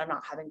notice that I'm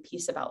not having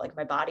peace about like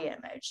my body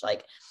image,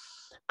 like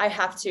I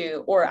have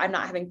to, or I'm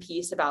not having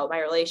peace about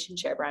my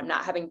relationship, or I'm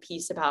not having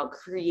peace about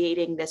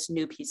creating this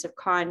new piece of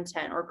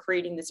content or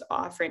creating this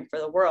offering for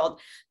the world,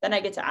 then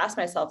I get to ask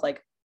myself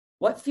like,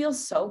 what feels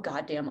so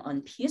goddamn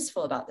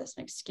unpeaceful about this?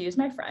 And excuse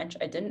my French.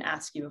 I didn't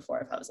ask you before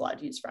if I was allowed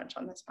to use French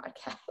on this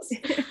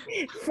podcast.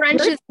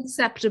 French is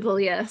acceptable,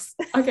 yes.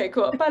 Okay,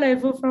 cool.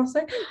 Parlez-vous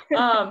français?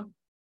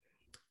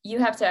 You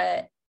have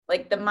to,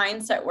 like, the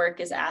mindset work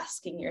is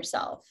asking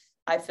yourself,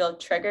 I feel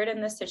triggered in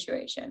this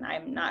situation.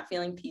 I'm not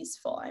feeling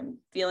peaceful. I'm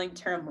feeling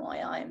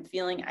turmoil. I'm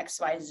feeling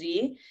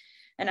XYZ,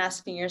 and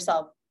asking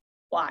yourself,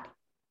 why?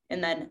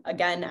 And then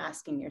again,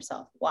 asking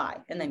yourself why,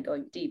 and then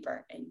going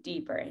deeper and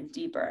deeper and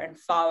deeper and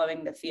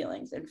following the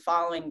feelings and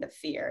following the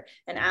fear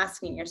and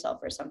asking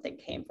yourself where something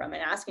came from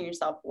and asking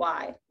yourself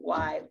why,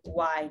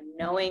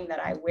 knowing that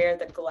I wear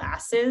the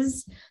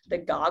glasses, the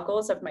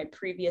goggles of my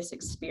previous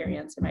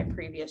experience and my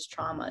previous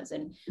traumas.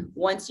 And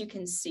once you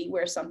can see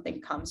where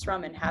something comes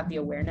from and have the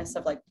awareness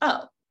of like,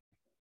 oh,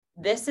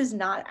 this is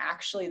not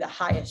actually the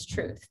highest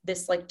truth.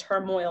 This like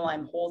turmoil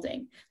I'm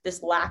holding,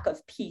 this lack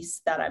of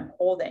peace that I'm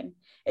holding,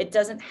 it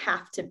doesn't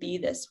have to be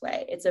this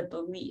way. It's a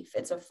belief.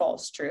 It's a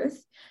false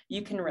truth.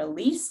 You can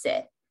release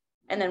it.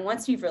 And then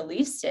once you've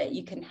released it,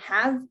 you can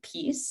have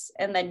peace,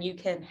 and then you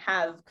can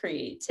have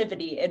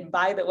creativity. And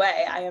by the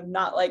way, I am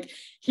not like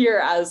here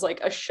as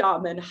like a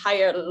shaman,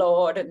 higher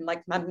Lord, and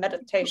like my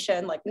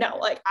meditation. Like, no,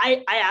 like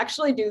I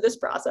actually do this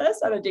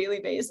process on a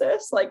daily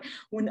basis. Like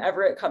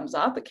whenever it comes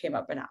up, it came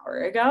up an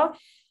hour ago.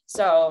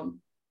 So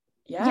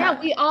yeah.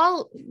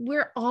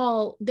 We're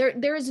all there.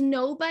 There is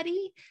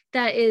nobody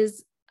that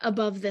is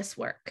above this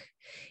work.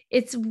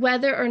 It's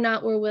whether or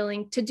not we're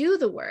willing to do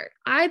the work.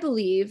 I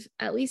believe,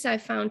 at least I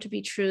found to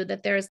be true,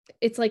 that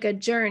it's like a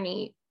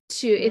journey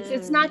to,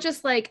 it's not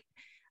just like,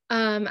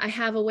 I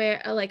have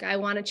I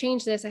want to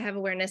change this. I have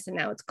awareness and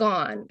now it's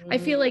gone. I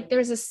feel like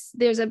there's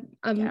a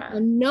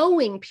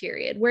knowing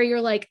period where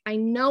you're like, I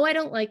know I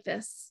don't like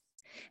this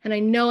and I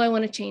know I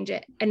want to change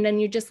it. And then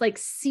you just like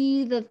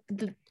see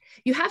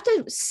you have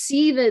to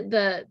see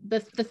the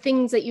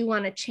things that you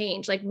want to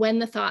change, like when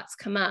the thoughts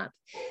come up.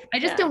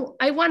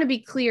 I want to be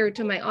clear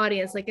to my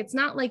audience. Like, it's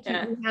not like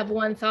you have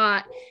one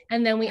thought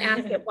and then we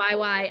ask it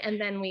why,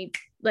 and then we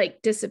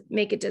like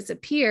make it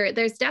disappear.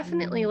 There's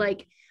definitely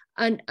like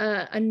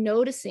a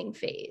noticing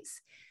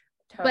phase.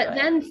 Totally. But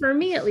then for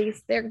me, at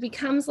least, there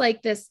becomes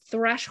like this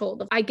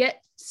threshold of I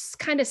get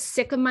kind of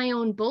sick of my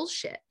own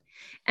bullshit.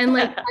 And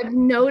like, I've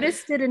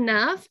noticed it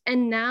enough.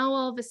 And now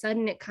all of a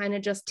sudden it kind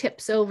of just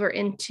tips over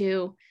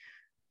into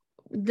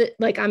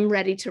like, I'm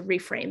ready to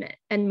reframe it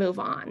and move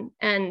on.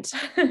 And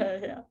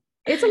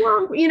it's a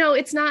long,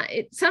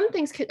 some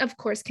things of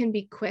course can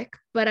be quick,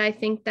 but I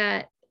think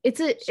that it's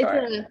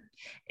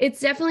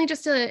definitely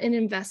just an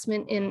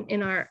investment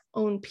in our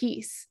own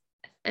peace.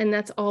 And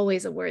that's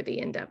always a worthy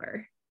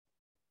endeavor.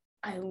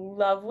 I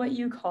love what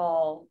you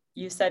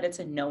said it's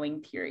a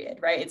knowing period,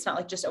 right? It's not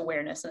like just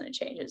awareness and it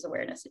changes,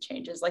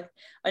 like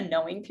a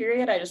knowing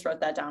period. I just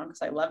wrote that down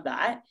because I love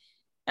that.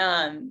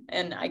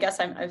 And I guess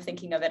I'm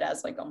thinking of it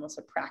as like almost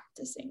a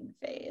practicing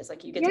phase.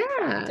 Like you get to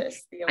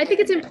practice the awareness. I think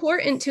it's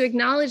important to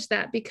acknowledge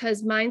that,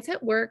 because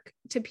mindset work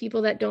to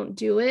people that don't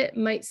do it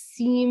might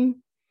seem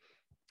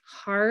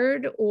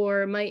hard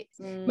or might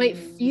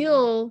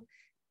feel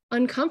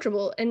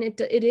uncomfortable, and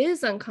it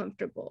is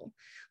uncomfortable.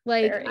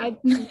 Like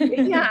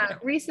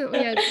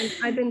recently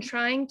I've been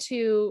trying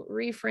to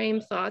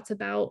reframe thoughts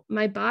about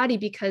my body,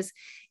 because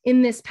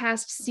in this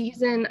past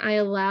season, I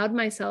allowed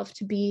myself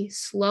to be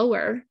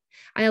slower.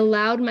 I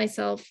allowed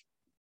myself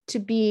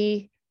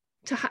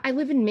I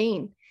live in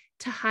Maine,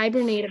 to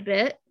hibernate a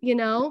bit,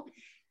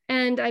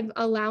 and I'm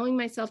allowing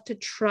myself to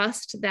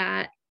trust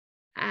that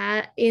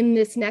in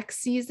this next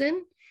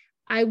season,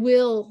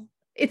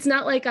 it's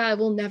not like I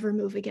will never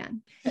move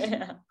again.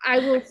 I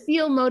will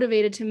feel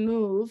motivated to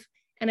move,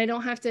 and I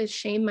don't have to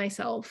shame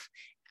myself.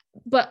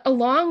 But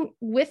along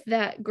with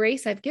that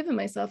grace I've given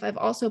myself, I've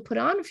also put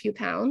on a few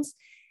pounds.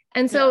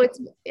 And so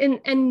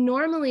and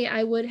normally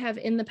I would have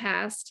in the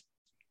past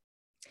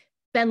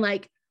been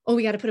like, oh,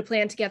 we got to put a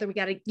plan together. We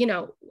got to,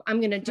 I'm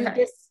going to do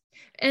this.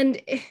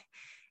 And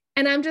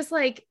I'm just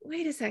like,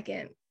 wait a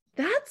second,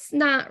 that's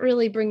not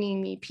really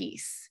bringing me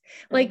peace.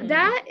 Like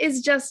that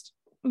is just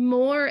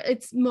more,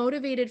 it's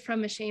motivated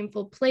from a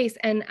shameful place.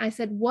 And I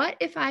said, what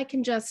if I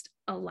can just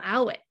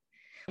allow it?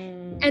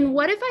 And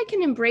what if I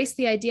can embrace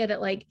the idea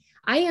that like,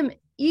 I am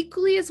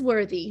equally as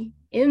worthy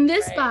in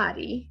this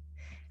body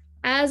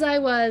as I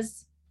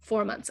was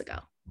 4 months ago?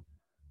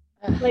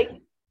 Like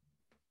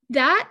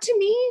that to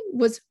me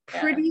was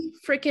pretty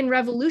freaking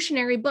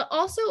revolutionary, but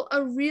also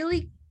a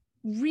really,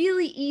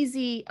 really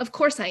easy, of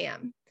course I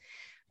am.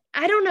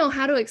 I don't know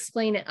how to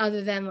explain it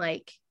other than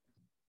like,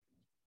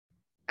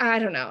 I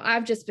don't know.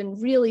 I've just been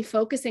really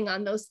focusing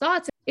on those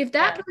thoughts. If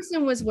that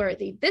person was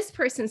worthy, this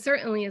person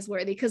certainly is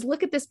worthy, because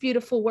look at this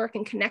beautiful work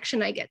and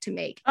connection I get to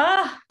make.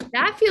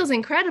 That feels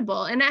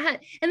incredible. And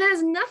that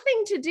has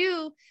nothing to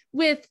do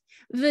with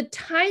the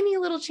tiny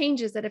little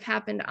changes that have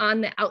happened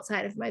on the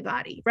outside of my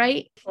body.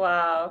 Right.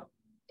 Wow.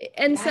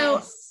 And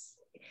so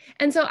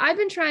I've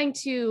been trying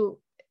to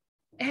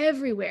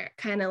everywhere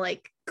kind of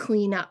like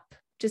clean up,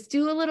 just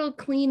do a little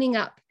cleaning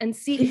up and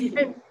see,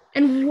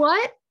 and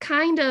what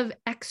kind of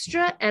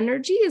extra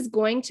energy is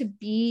going to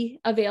be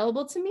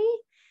available to me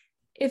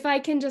if I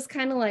can just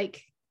kind of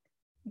like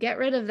get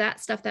rid of that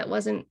stuff that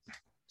wasn't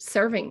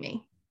serving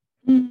me,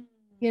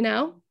 you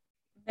know?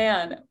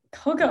 Man,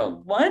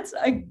 Coco, once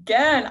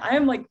again, I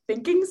am like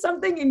thinking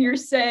something and you're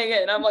saying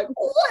it. And I'm like,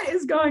 what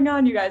is going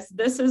on, you guys?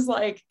 This is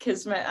like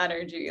kismet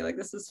energy. Like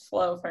this is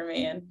flow for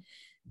me. And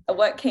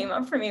what came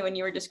up for me when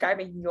you were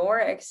describing your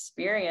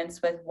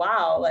experience with,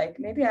 wow, like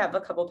maybe I have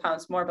a couple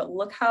pounds more, but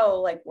look how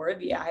like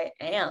worthy I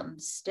am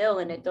still.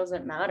 And it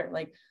doesn't matter.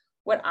 Like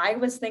what I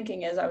was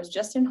thinking is I was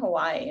just in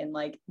Hawaii, and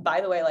like,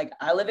 by the way, like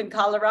I live in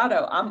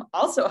Colorado. I'm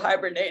also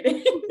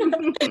hibernating.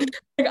 Like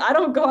I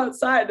don't go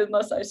outside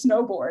unless I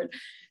snowboard.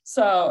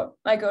 So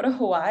I go to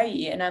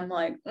Hawaii and I'm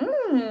like,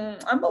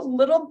 I'm a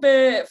little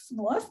bit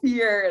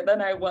fluffier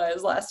than I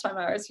was last time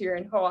I was here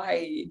in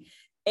Hawaii.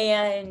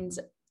 And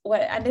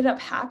what ended up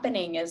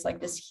happening is like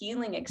this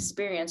healing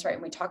experience, right?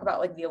 And we talk about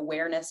like the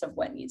awareness of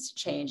what needs to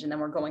change. And then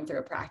we're going through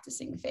a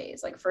practicing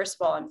phase. Like, first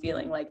of all, I'm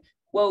feeling like,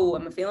 whoa,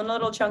 I'm feeling a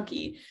little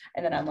chunky.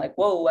 And then I'm like,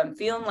 whoa, I'm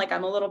feeling like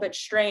I'm a little bit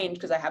strange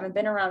because I haven't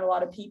been around a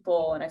lot of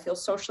people and I feel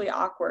socially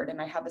awkward. And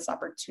I have this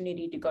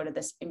opportunity to go to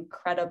this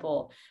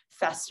incredible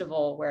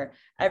festival where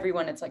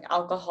everyone, it's like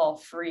alcohol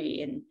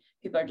free and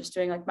people are just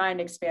doing like mind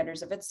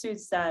expanders if it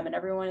suits them. And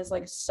everyone is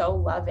like so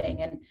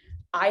loving. And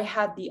I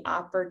had the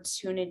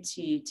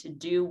opportunity to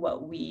do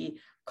what we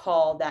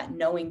call that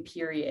knowing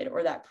period,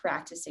 or that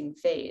practicing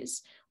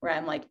phase, where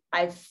I'm like,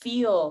 I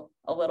feel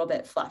a little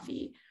bit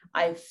fluffy.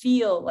 I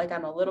feel like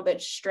I'm a little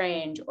bit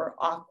strange or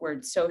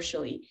awkward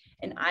socially,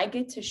 and I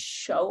get to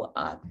show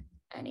up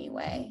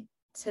anyway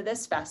to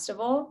this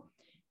festival.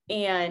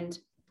 And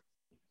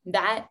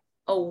that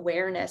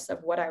awareness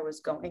of what I was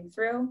going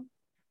through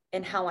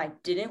and how I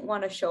didn't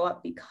want to show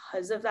up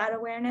because of that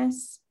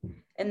awareness,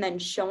 and then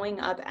showing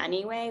up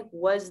anyway,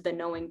 was the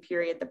knowing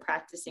period, the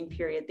practicing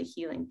period, the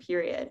healing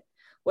period.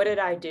 What did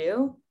I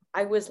do?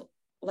 I was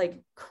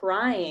like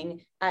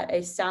crying at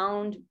a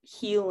sound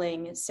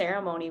healing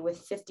ceremony with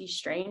 50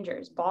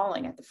 strangers,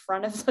 bawling at the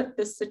front of like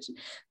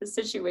the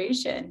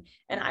situation.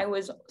 And I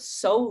was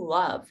so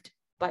loved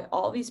by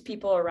all these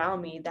people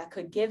around me that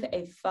could give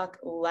a fuck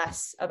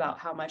less about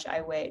how much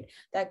I weighed,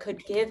 that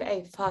could give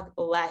a fuck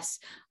less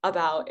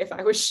about if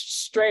I was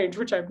strange,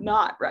 which I'm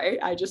not, right?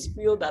 I just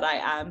feel that I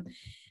am.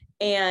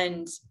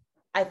 And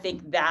I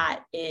think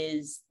that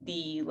is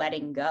the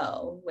letting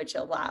go, which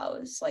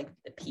allows like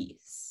the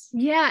peace.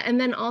 Yeah.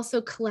 And then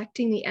also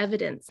collecting the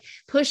evidence,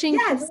 pushing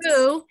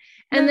through,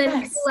 and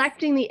then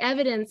collecting the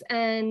evidence.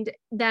 And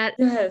that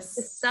the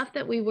stuff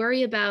that we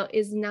worry about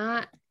is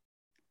not,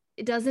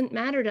 it doesn't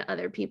matter to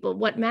other people.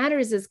 What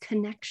matters is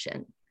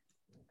connection.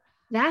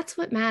 That's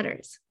what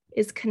matters,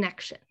 is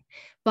connection.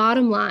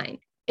 Bottom line,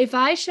 if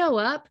I show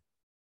up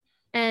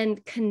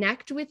and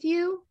connect with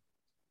you,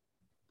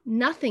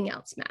 nothing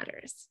else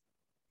matters.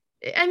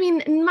 I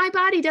mean, my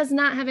body does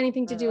not have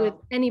anything to do with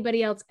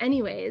anybody else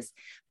anyways,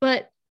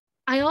 but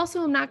I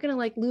also am not going to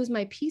like lose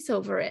my peace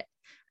over it.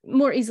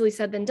 More easily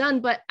said than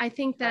done. But I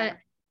think that,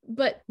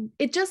 but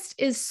it just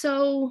is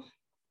so,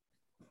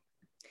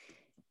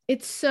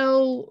 it's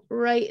so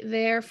right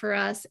there for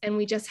us. And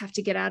we just have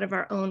to get out of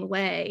our own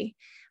way.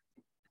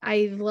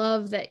 I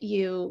love that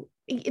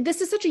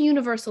this is such a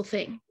universal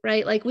thing,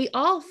 right? Like we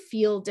all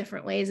feel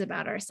different ways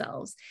about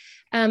ourselves,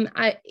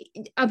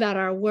 about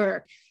our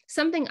work.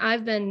 Something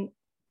I've been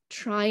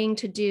trying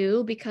to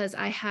do, because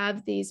I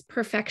have these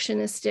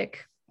perfectionistic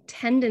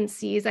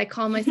tendencies. I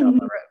call myself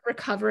a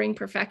recovering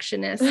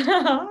perfectionist.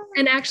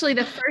 And actually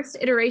the first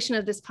iteration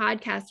of this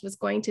podcast was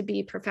going to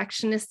be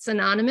Perfectionists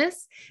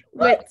Anonymous,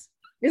 which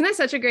isn't that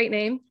such a great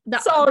name?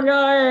 So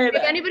good.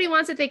 If anybody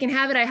wants it, they can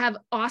have it. I have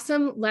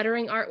awesome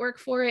lettering artwork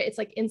for it. It's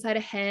like inside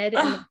a head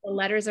and the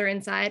letters are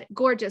inside.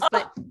 Gorgeous.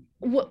 But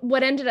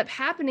what ended up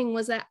happening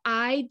was that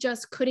I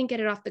just couldn't get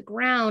it off the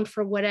ground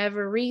for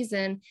whatever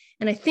reason.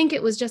 And I think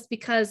it was just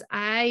because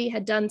I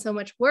had done so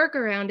much work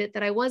around it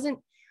that I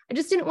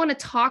just didn't want to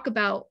talk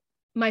about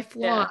my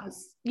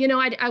flaws. You know,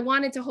 I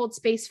wanted to hold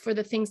space for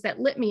the things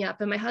that lit me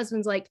up. And my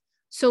husband's like,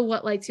 so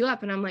what lights you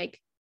up? And I'm like,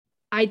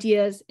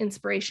 ideas,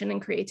 inspiration,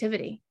 and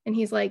creativity. And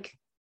he's like,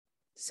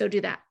 so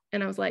do that.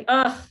 And I was like,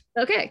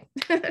 okay,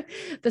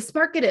 the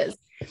spark it is.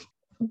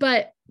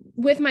 But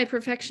with my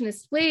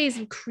perfectionist ways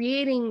of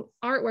creating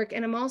artwork,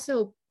 and I'm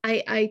also,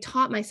 I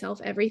taught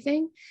myself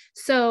everything.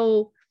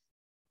 So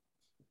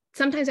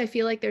sometimes I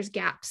feel like there's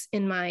gaps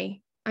in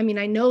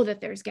I know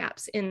that there's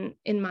gaps in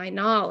my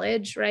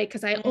knowledge, right?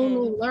 Because I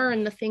only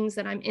learn the things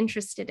that I'm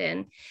interested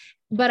in.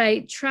 But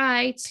I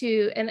try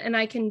to, and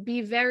I can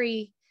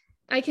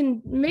I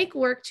can make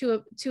work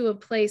to a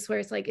place where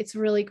it's like, it's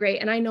really great.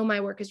 And I know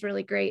my work is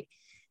really great.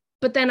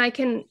 But then I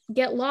can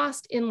get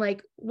lost in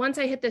like, once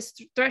I hit this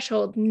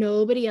threshold,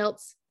 nobody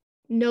else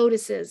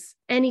notices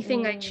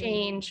anything I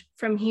change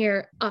from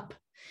here up.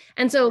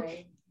 And so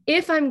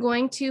if I'm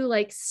going to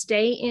like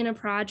stay in a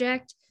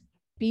project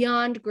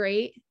beyond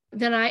great,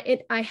 then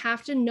I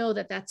have to know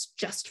that that's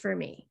just for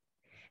me.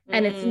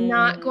 And it's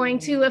not going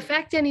to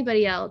affect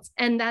anybody else.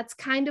 And that's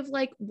kind of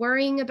like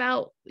worrying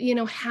about,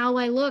 how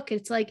I look.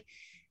 It's like,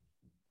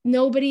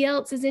 nobody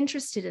else is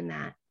interested in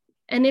that.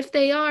 And if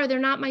they are, they're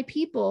not my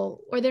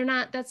people, or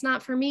that's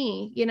not for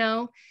me, you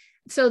know?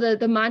 So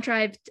the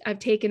mantra I've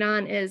taken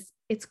on is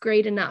it's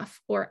great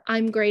enough, or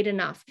I'm great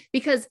enough,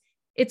 because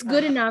it's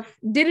good enough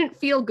didn't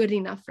feel good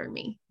enough for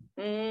me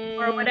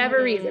for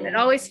whatever reason. It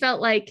always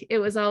felt like it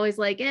was always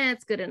like,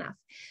 it's good enough,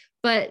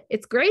 but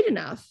it's great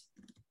enough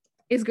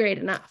is great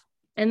enough.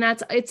 And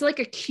it's like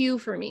a cue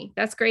for me.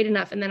 That's great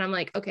enough. And then I'm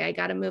like, okay, I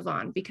got to move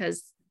on,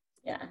 because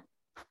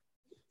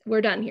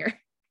we're done here.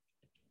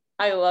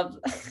 I love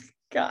this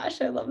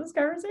conversation.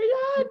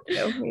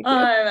 Me too.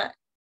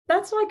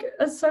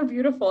 That's so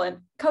beautiful. And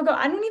Coco,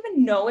 I don't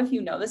even know if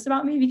you know this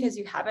about me because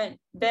you haven't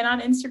been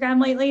on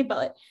Instagram lately,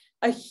 but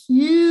a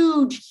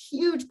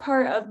huge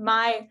part of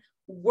my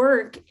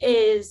work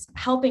is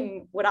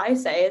helping, what I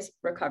say is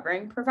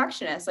recovering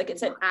perfectionists. Like,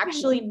 it's an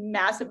actually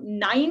massive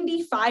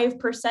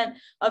 95%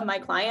 of my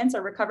clients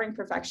are recovering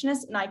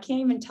perfectionists. And I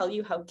can't even tell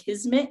you how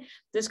kismet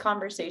this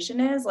conversation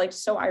is, like,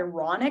 so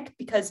ironic,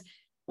 because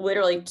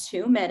literally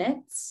 2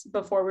 minutes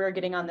before we were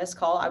getting on this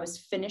call, I was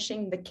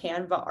finishing the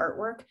Canva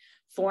artwork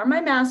for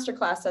my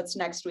masterclass. That's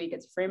next week.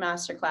 It's a free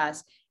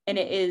masterclass. And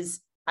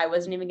I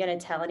wasn't even going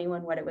to tell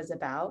anyone what it was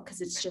about,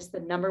 because it's just the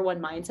number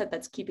one mindset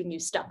that's keeping you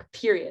stuck,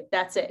 period.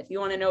 That's it. If you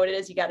want to know what it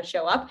is, you got to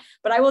show up.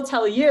 But I will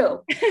tell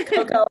you,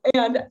 Coco,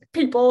 and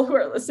people who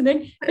are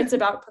listening, it's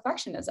about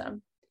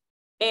perfectionism.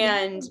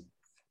 And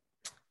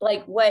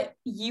like what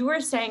you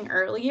were saying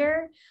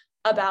earlier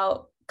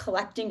about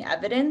collecting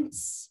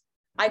evidence,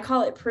 I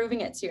call it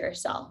proving it to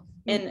yourself.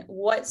 And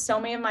what so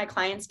many of my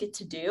clients get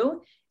to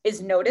do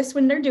is notice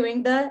when they're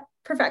doing the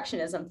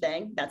perfectionism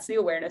thing. That's the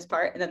awareness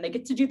part. And then they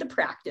get to do the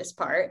practice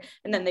part.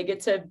 And then they get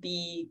to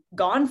be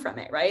gone from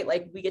it, right?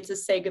 Like, we get to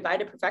say goodbye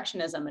to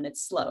perfectionism, and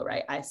it's slow,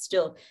 right? I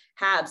still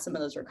have some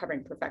of those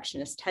recovering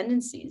perfectionist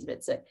tendencies,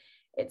 but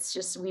it's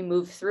just, we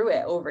move through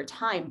it over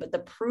time. But the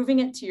proving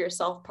it to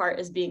yourself part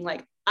is being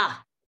like,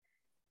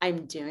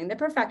 I'm doing the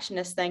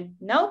perfectionist thing.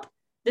 Nope.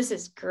 This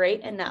is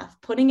great enough.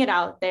 Putting it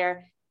out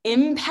there,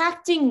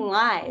 impacting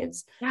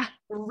lives,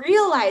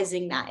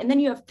 realizing that. And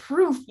then you have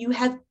proof, you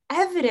have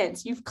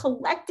evidence, you've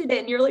collected it,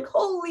 and you're like,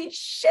 holy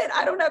shit,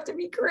 I don't have to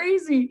be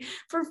crazy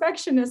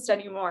perfectionist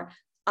anymore.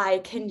 I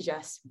can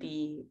just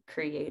be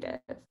creative.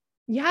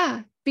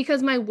 Yeah,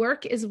 because my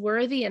work is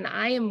worthy and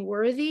I am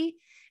worthy,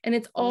 and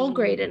it's all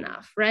great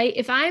enough, right?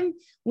 If I'm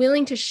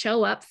willing to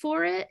show up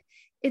for it,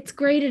 it's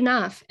great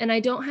enough. And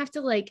I don't have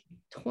to like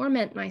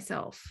torment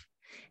myself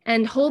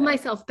and hold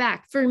myself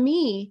back. For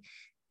me,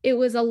 it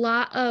was a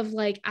lot of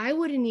like, I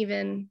wouldn't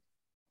even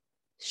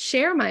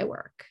share my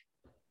work.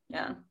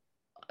 Yeah.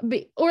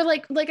 Or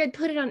like I'd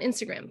put it on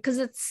Instagram because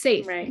it's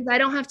safe. Right. Because I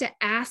don't have to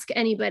ask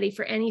anybody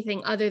for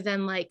anything other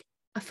than like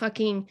a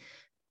fucking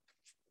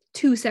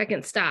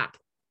 2-second stop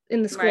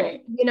in the scroll,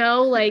 Right. you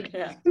know, like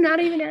I'm not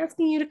even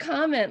asking you to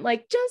comment,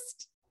 like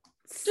just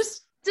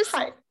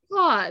hi.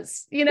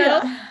 Pause, you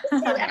know,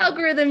 the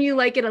algorithm, you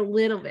like it a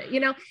little bit, you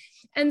know?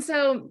 And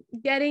so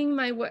getting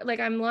my work, like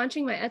I'm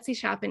launching my Etsy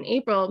shop in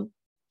April.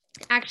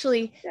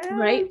 Actually,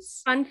 right?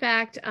 Fun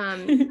fact,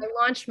 I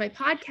launched my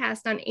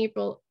podcast on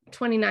April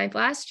 29th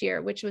last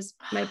year, which was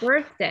my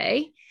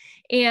birthday.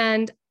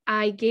 And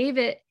I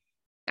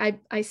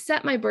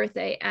set my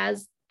birthday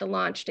as the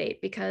launch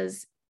date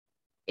because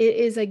it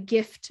is a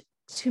gift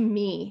to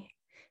me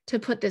to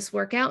put this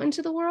work out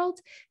into the world,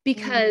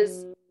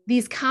 because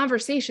these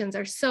conversations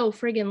are so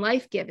friggin'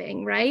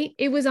 life-giving, right?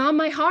 It was on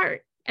my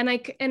heart. And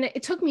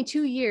it took me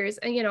 2 years,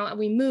 and, you know,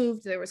 we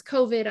moved, there was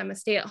COVID. I'm a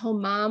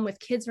stay-at-home mom with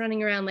kids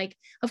running around. Like,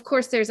 of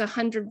course, there's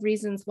 100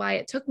 reasons why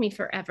it took me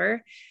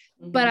forever,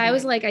 but I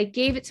was like, I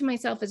gave it to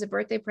myself as a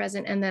birthday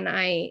present. And then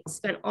I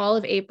spent all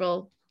of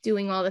April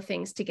doing all the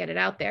things to get it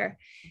out there.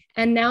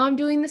 And now I'm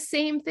doing the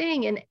same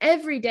thing. And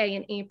every day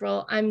in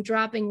April, I'm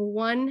dropping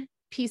one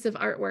piece of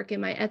artwork in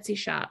my Etsy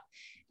shop.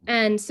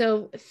 And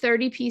so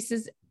 30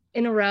 pieces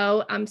in a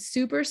row. I'm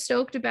super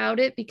stoked about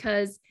it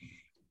because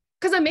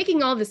I'm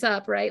making all this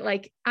up, right?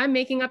 Like, I'm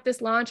making up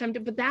this launch,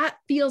 but that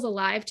feels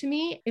alive to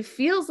me. It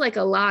feels like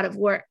a lot of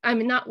work. I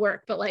mean, not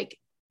work, but like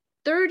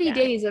 30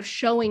 days of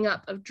showing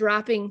up, of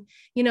dropping,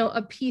 you know,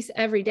 a piece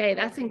every day.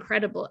 That's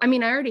incredible. I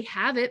mean, I already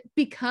have it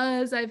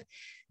because I've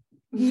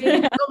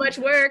made so much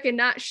work and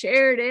not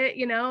shared it,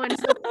 you know? And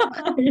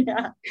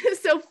so,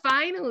 so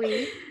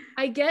finally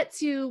I get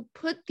to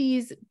put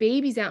these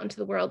babies out into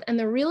the world. And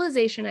the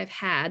realization I've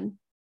had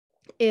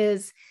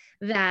is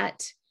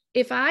that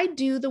if I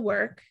do the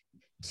work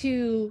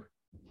to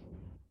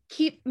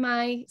keep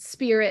my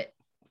spirit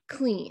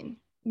clean,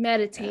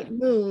 meditate,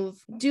 move,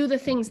 do the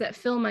things that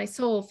fill my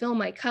soul, fill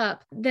my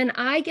cup, then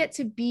I get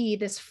to be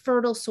this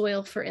fertile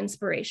soil for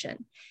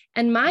inspiration.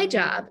 And my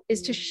job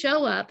is to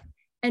show up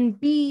and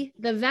be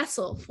the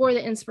vessel for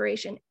the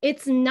inspiration.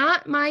 It's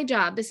not my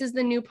job. This is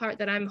the new part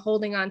that I'm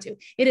holding on to.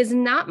 It is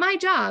not my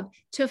job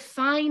to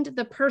find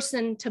the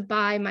person to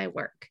buy my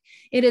work.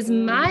 It is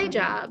my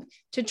job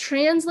to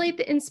translate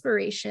the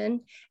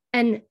inspiration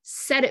and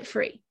set it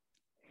free.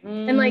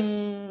 And like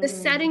the Mm.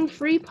 setting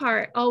free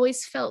part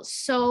always felt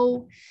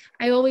so,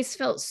 I always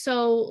felt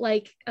so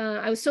like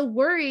I was so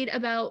worried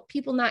about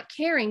people not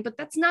caring, but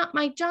that's not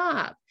my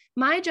job.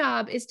 My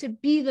job is to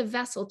be the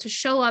vessel, to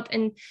show up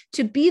and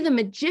to be the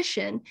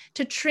magician,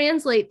 to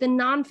translate the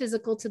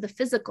non-physical to the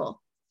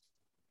physical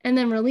and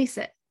then release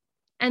it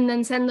and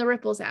then send the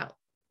ripples out.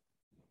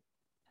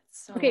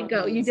 So Okay,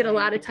 go. You did a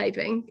lot of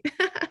amazing.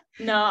 typing.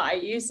 No,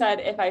 you said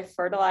if I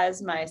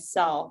fertilize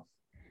myself,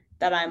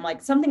 that I'm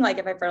like something like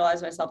if I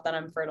fertilize myself, then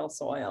I'm fertile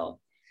soil.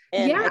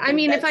 And Yeah, I I think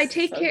mean, if I that's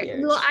take so care,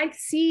 well,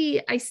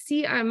 huge. I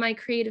see my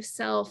creative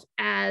self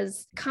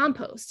as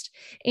compost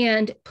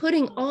and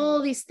putting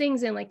all these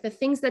things in, like the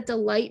things that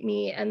delight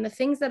me and the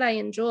things that I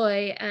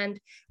enjoy, and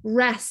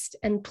rest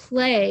and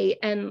play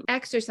and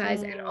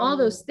exercise and all Mm,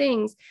 those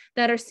things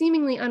that are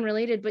seemingly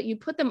unrelated, but you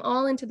put them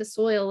all into the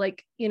soil,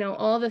 like,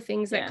 all the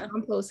things that yeah.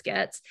 compost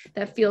gets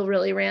that feel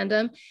really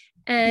random.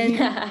 And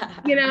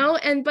Yeah.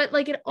 and but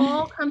like it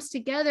all comes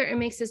together and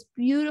makes this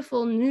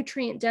beautiful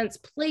nutrient dense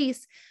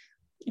place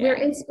where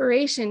Yeah.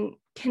 inspiration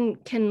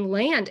can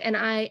land. And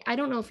I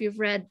don't know if you've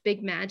read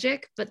Big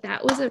Magic, but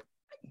that was a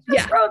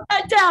Just yeah. wrote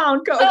that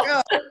down. Go, Oh,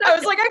 go. I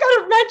was like, I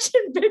gotta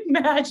mention Big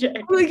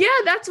Magic. well, yeah,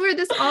 that's where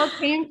this all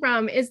came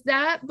from. Is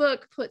that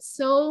book put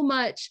so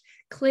much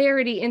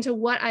clarity into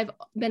what I've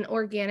been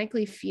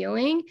organically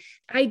feeling.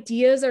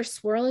 Ideas are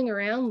swirling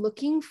around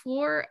looking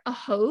for a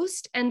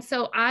host. And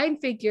so I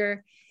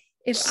figure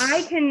if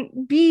I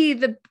can be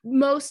the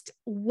most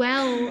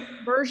well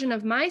version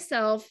of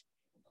myself,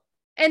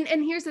 and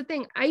here's the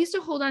thing, I used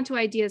to hold on to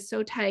ideas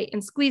so tight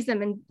and squeeze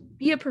them and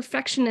be a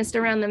perfectionist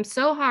around them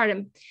so hard,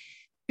 and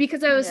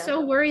because I was Yeah.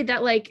 so worried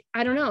that, like,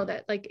 I don't know,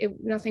 that like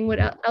nothing would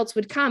else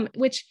would come,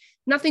 which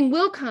nothing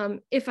will come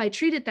if I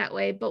treat it that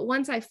way. But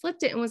once I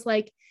flipped it and was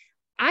like,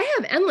 I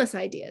have endless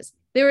ideas,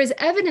 there is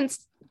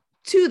evidence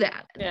to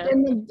that. Yeah.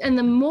 And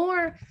the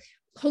more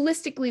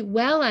holistically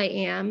well I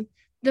am,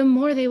 the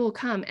more they will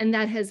come. And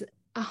that has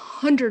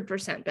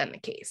 100% been the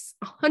case.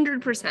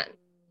 100%.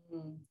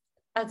 Mm.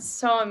 That's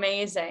so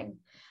amazing.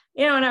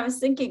 And I was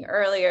thinking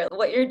earlier,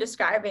 what you're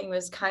describing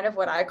was kind of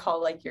what I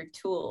call like your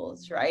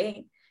tools,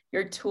 right?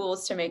 Your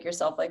tools to make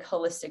yourself like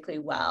holistically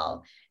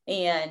well.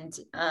 And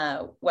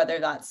whether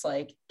that's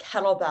like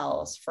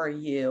kettlebells for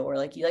you, or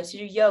like you like to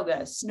do yoga,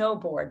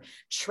 snowboard,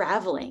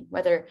 traveling,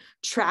 whether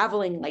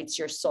traveling lights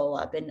your soul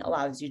up and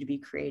allows you to be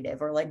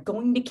creative, or like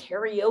going to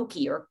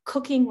karaoke or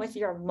cooking with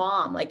your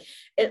mom. Like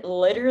it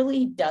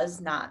literally does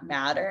not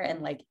matter.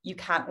 And like you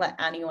can't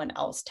let anyone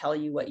else tell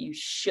you what you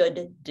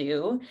should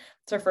do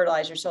to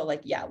fertilize your soul.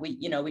 Like, yeah,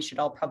 we should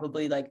all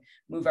probably like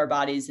move our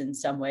bodies in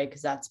some way,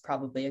 because that's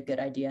probably a good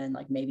idea, and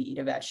like maybe eat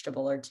a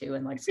vegetable or two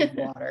and like some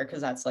water,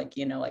 because that's like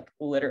like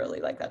literally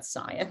like that's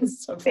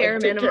science of like Bare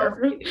take care of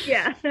minimum.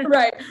 Yeah.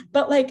 right.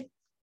 But like,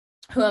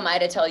 who am I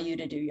to tell you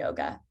to do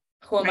yoga?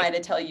 Who am Right. I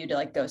to tell you to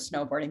like go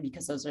snowboarding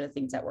because those are the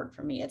things that work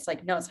for me? It's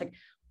like, no, it's like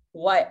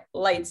what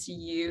lights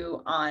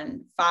you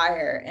on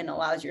fire and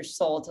allows your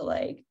soul to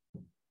like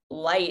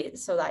light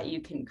so that you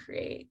can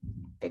create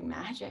big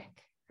magic,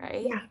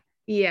 right? Yeah.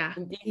 Yeah.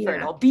 And be Yeah.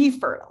 fertile, be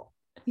fertile.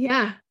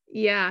 Yeah.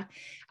 Yeah.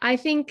 I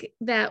think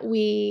that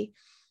we,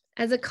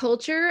 as a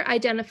culture,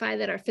 identify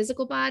that our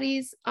physical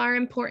bodies are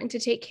important to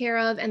take care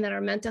of and that our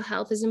mental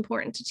health is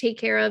important to take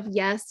care of.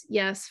 Yes,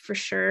 yes, for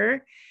sure.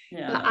 But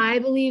Yeah. I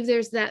believe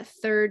there's that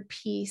third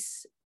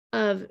piece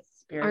of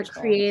our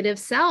Spiritual. creative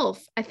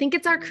self. I think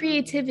it's our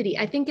creativity.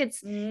 I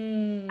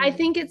Mm.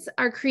 think it's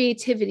our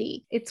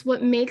creativity. It's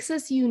what makes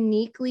us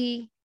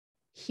uniquely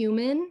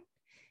human.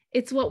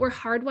 It's what we're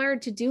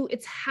hardwired to do.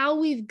 It's how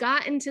we've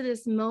gotten to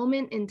this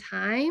moment in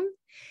time.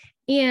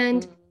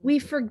 And we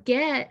Mm.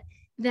 forget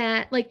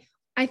that, like,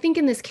 I think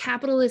in this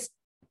capitalist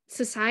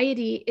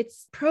society,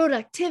 it's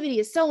productivity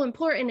is so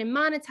important and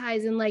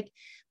monetize and like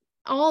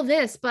all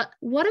this. But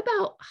what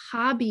about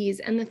hobbies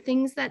and the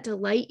things that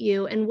delight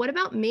you? And what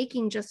about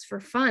making just for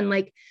fun?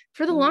 Like,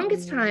 for the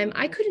longest time,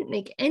 I Mm. couldn't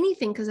make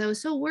anything because I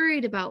was so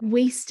worried about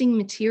wasting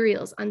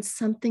materials on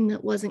something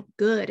that wasn't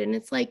good. And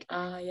it's like,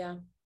 Yeah.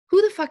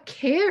 who the fuck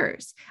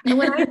cares? And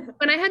when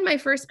I had my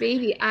first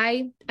baby,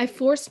 I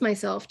forced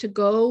myself to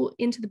go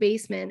into the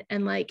basement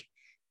and like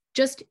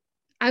just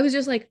I was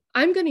just like,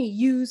 I'm going to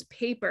use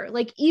paper.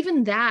 Like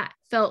even that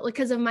felt like,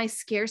 because of my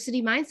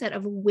scarcity mindset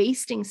of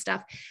wasting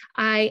stuff.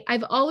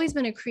 I've always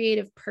been a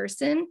creative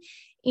person.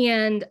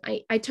 And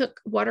I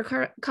took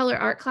watercolor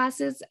art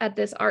classes at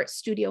this art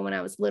studio when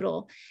I was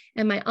little.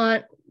 And my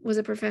aunt was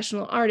a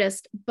professional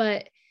artist,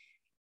 but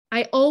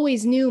I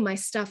always knew my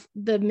stuff,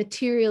 the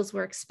materials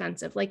were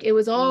expensive. Like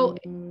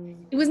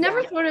Mm. it was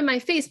never Yeah. thrown in my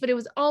face, but it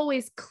was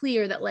always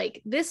clear that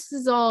like this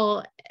is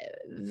all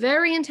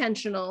very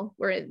intentional.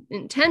 We're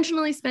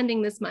intentionally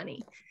spending this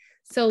money.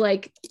 So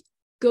like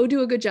go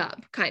do a good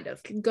job, kind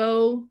of.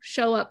 Go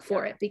show up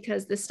for Yeah. it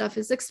because this stuff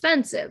is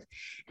expensive.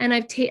 And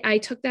I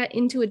took that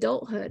into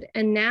adulthood.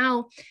 And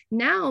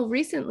now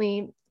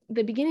recently,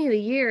 the beginning of the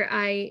year,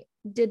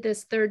 did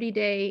this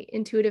 30-day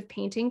intuitive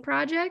painting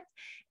project.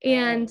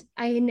 And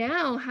I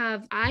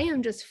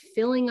am just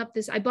filling up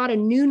this. I bought a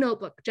new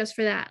notebook just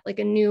for that, like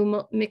a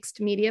new mixed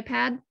media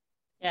pad.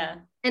 Yeah.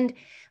 And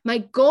my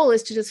goal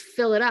is to just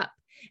fill it up.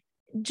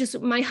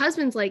 Just my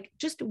husband's like,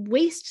 just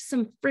waste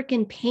some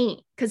freaking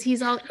paint. Cause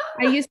I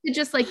used to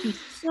just like be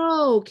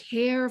so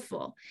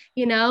careful,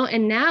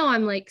 and now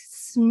I'm like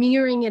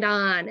smearing it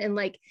on and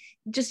like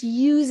just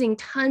using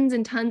tons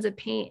and tons of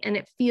paint. And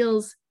it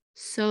feels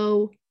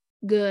so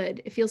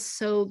good. It feels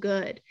so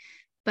good.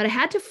 But I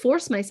had to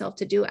force myself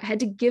to do it. I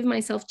had to give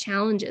myself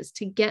challenges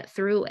to get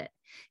through it.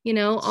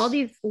 All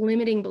these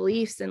limiting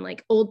beliefs and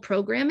like old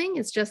programming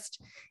is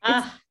just,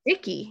 it's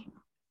sticky.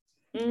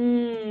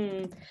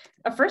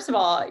 First of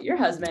all, your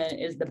husband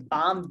is the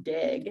bomb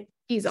dig.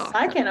 He's awesome.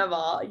 Second of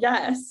all,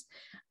 yes,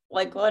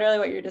 like literally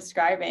what you're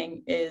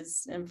describing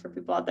is, and for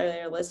people out there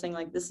that are listening,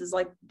 like this is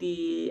like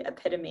the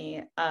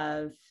epitome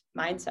of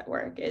mindset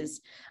work,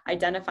 is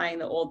identifying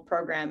the old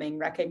programming,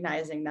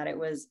 recognizing that it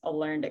was a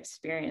learned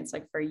experience,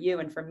 like for you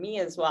and for me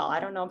as well.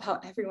 I don't know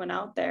about everyone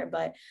out there,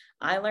 but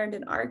I learned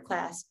in art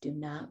class, do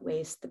not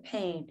waste the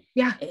paint.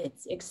 Yeah.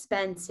 It's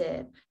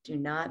expensive. Do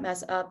not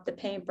mess up the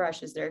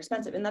paintbrushes. They're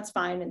expensive, and that's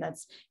fine. And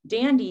that's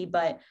dandy.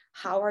 But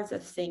how are the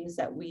things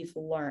that we've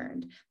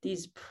learned,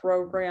 these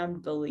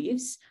programmed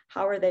beliefs,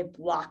 how are they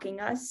blocking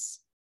us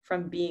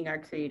from being our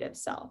creative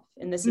self?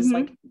 And this is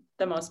like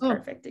the most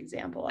perfect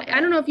example of it. I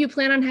don't know if you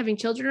plan on having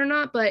children or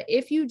not, but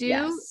if you do,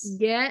 yes,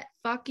 get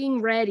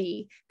fucking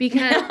ready,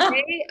 because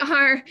they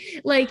are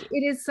like,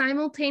 it is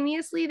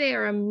simultaneously, they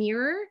are a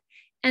mirror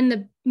and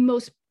the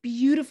most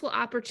beautiful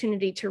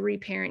opportunity to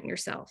reparent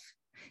yourself.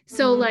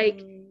 So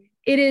like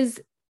it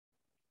is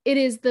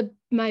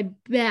my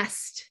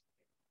best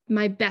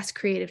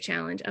creative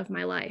challenge of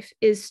my life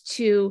is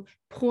to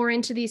pour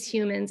into these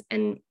humans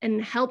and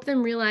help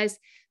them realize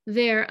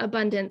their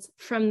abundance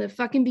from the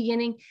fucking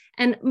beginning.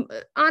 And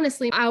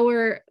honestly,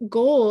 our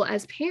goal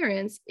as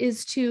parents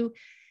is to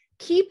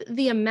keep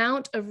the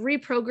amount of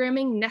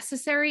reprogramming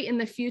necessary in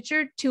the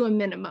future to a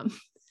minimum.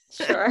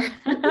 Sure.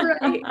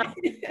 Right.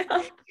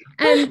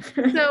 And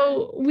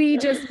so we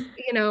just,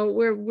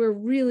 we're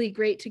really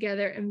great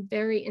together and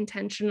very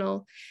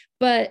intentional,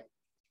 but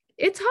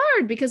it's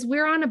hard because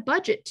we're on a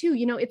budget too.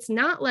 It's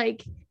not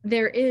like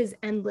there is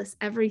endless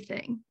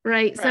everything,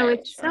 right? So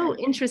it's so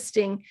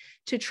interesting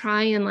to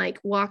try and like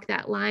walk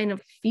that line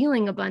of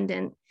feeling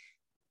abundant,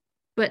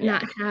 but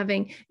not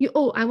having you.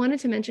 Oh, I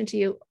wanted to mention to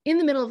you, in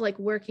the middle of like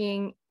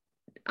working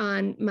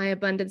on my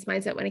abundance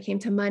mindset when it came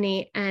to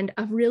money, and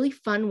a really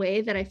fun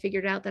way that I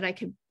figured out that I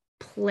could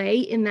play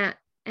in that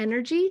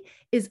energy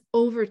is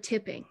over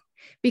tipping,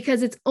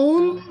 because it's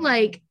only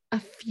like a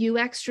few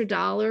extra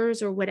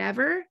dollars or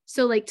whatever.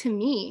 So like, to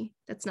me,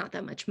 that's not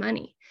that much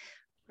money,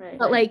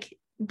 but like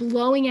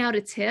blowing out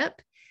a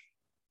tip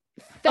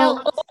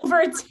felt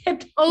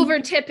over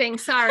tipping.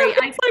 Sorry.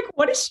 I was like,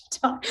 what is she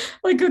talking?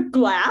 Like a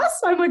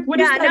glass? I'm like, what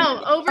is that?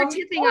 No, over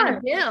tipping on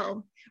a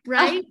bill,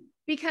 right?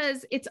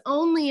 Because it's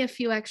only a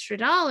few extra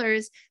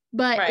dollars,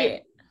 but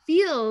it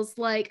feels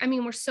like, I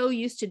mean, we're so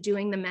used to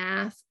doing the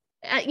math,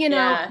 like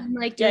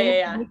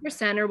doing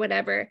 20% or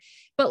whatever,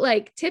 but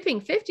like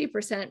tipping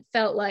 50%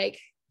 felt like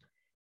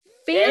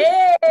fancy,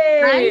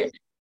 right?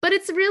 But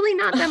it's really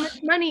not that much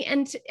money.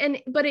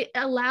 But it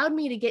allowed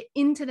me to get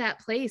into that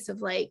place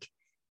of like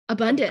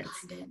abundance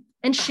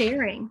and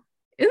sharing.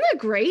 Isn't that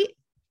great?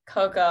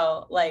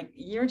 Coco, like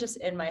you're just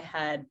in my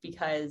head,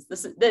 because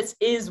this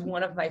is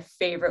one of my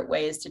favorite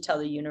ways to tell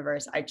the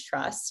universe I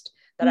trust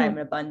that I'm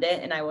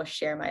abundant and I will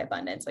share my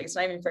abundance. Like, it's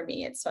not even for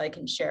me, it's so I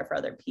can share for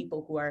other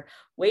people who are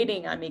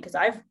waiting on me, because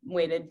I've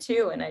waited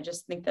too. And I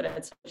just think that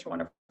it's such a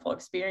wonderful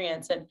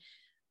experience. And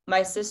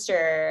my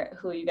sister,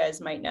 who you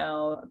guys might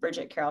know,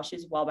 Bridget Carroll,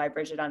 she's Well by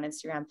Bridget on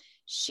Instagram.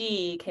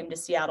 She came to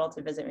Seattle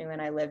to visit me when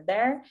I lived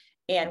there.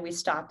 And we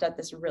stopped at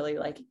this really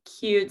like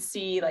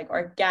cutesy, like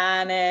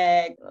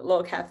organic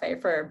little cafe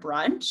for a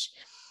brunch.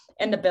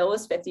 And the bill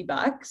was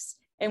 $50.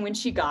 And when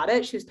she got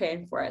it, she was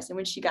paying for us. And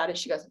when she got it,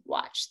 she goes,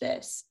 watch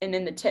this. And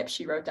in the tip,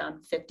 she wrote down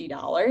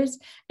 $50.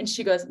 And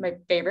she goes, my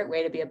favorite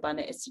way to be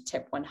abundant is to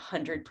tip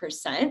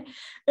 100%,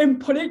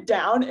 and put it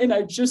down. And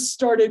I just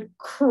started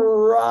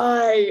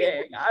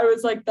crying. I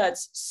was like,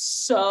 that's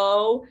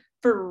so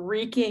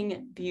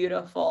freaking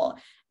beautiful.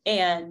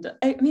 And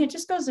I mean, it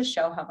just goes to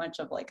show how much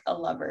of like a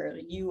lover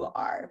you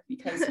are,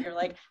 because you're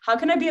like, how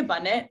can I be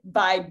abundant?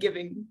 By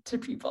giving to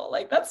people.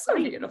 Like, that's so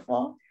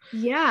beautiful.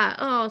 Yeah.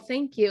 Oh,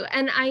 thank you.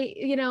 And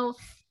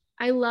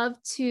I love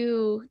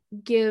to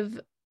give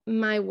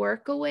my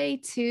work away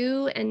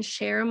too and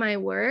share my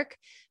work,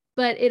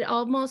 but it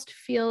almost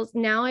feels,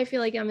 now I feel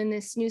like I'm in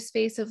this new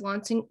space of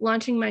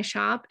launching my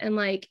shop, and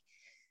like,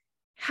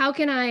 how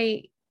can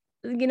I,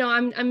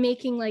 I'm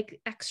making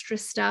like extra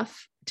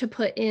stuff to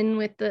put in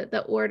with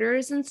the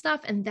orders and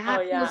stuff. And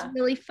that feels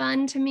really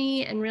fun to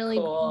me and really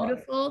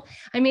beautiful.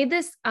 I made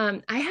this,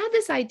 I had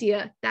this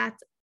idea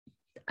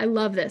I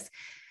love this.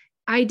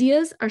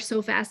 Ideas are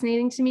so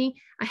fascinating to me.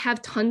 I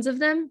have tons of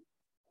them.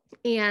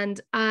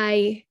 And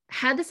I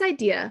had this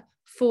idea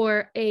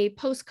for a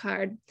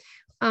postcard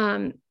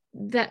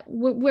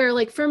where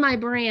like for my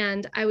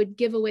brand, I would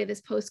give away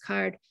this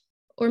postcard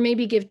or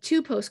maybe give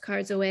 2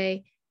 postcards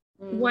away,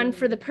 one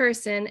for the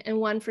person and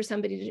one for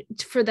somebody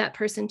for that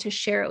person to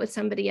share it with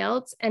somebody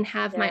else and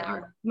have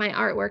my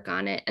artwork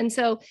on it. And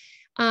so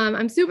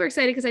I'm super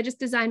excited because I just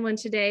designed one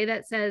today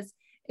that says,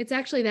 it's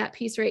actually that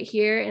piece right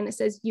here. And it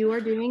says, "You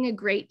are doing a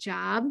great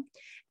job."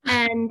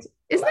 And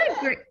isn't that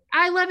great?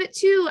 I love it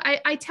too.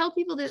 I tell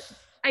people that,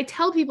 I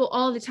tell people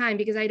all the time,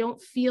 because I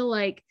don't feel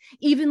like,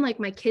 even like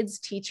my kids'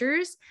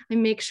 teachers, I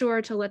make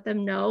sure to let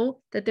them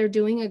know that they're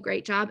doing a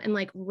great job and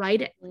like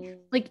write it,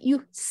 like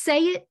you say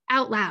it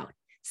out loud,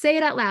 say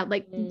it out loud,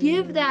 like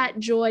give that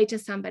joy to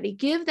somebody,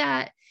 give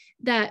that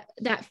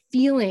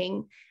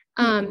feeling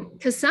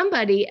to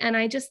somebody. And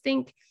I just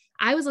think,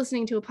 I was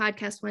listening to a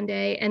podcast one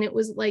day and it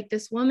was like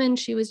this woman,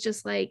 she was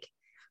just like,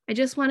 "I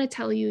just want to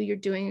tell you, you're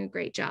doing a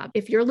great job.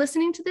 If you're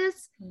listening to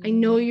this, I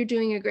know you're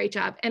doing a great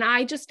job." And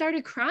I just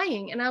started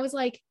crying and I was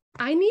like,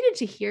 I needed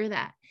to hear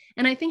that.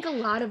 And I think a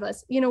lot of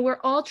us, we're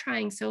all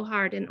trying so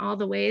hard in all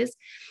the ways.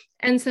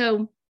 And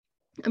so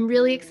I'm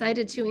really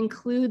excited to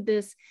include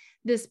this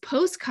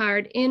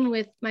postcard in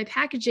with my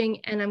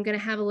packaging. And I'm going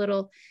to have a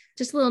little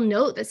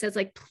note that says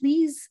like,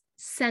 "Please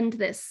send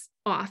this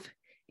off,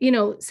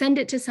 send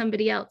it to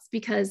somebody else,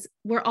 because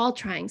we're all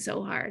trying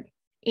so hard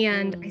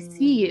and I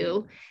see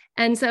you."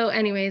 And so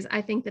anyways,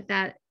 I think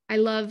that I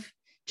love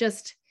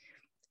just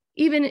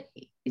even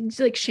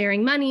like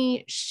sharing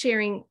money,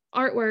 sharing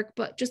artwork,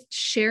 but just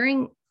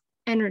sharing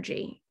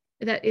energy.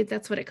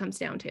 That's what it comes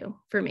down to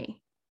for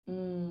me.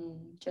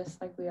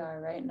 Just like we are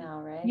right now,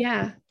 right?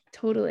 Yeah,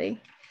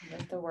 totally.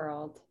 With the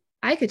world.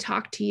 I could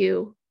talk to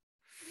you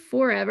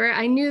forever.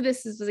 I knew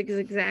this is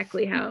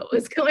exactly how it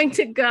was going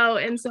to go.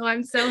 And so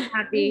I'm so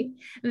happy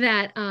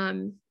that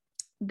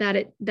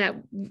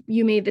that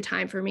you made the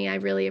time for me. I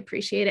really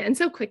appreciate it. And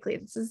so quickly,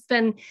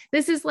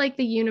 this is like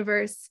the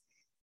universe.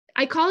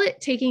 I call it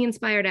taking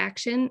inspired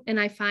action. And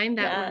I find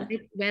that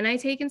when I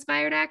take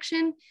inspired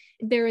action,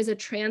 there is a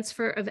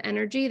transfer of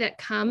energy that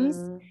comes.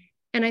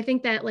 And I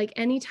think that like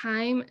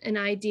anytime an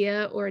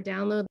idea or a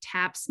download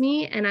taps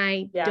me and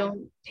I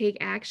don't take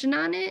action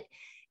on it,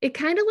 it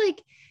kind of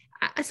like,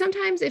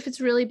 sometimes if it's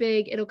really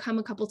big, it'll come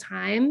a couple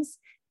times,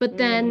 but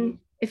then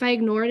if I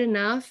ignore it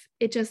enough,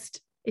 it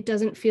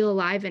doesn't feel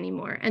alive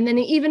anymore. And then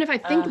even if I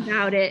think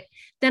about it,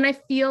 then I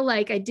feel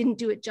like I didn't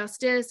do it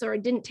justice, or I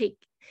didn't take,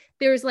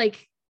 there's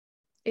like,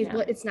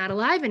 it's not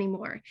alive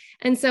anymore.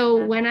 And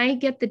so when I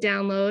get the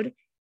download,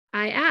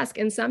 I ask,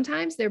 and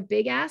sometimes they're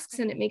big asks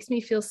and it makes me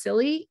feel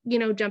silly,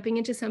 jumping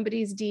into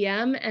somebody's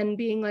DM and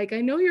being like, "I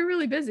know you're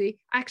really busy."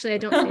 Actually, I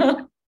don't say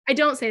that. I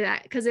don't say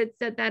that because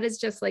that is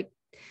just like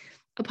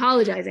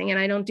apologizing, and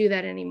I don't do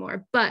that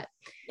anymore. But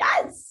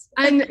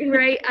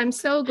I'm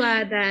so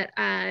glad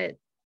that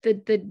the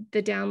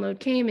download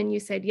came and you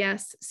said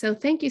yes. So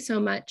thank you so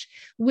much.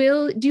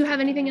 Do you have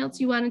anything else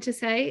you wanted to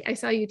say? I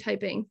saw you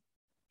typing.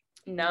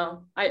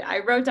 No,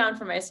 I wrote down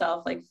for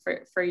myself, like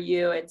for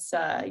you, it's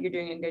you're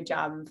doing a good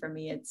job. And for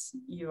me, it's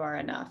you are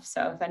enough.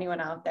 So if anyone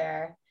out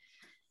there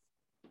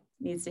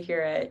needs to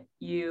hear it,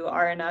 you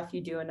are enough,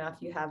 you do enough,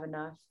 you have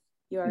enough,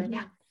 you are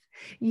enough.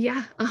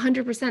 Yeah,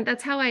 100%.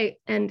 That's how I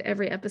end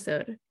every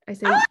episode. I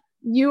say,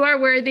 you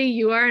are worthy,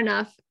 you are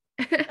enough.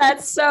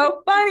 That's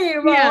so funny.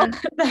 Well,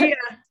 yeah.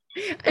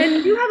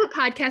 And you have a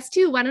podcast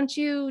too. Why don't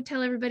you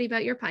tell everybody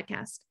about your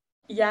podcast?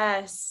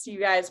 Yes, you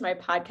guys, my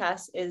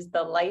podcast is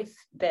the Life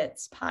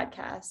Bits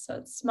podcast. So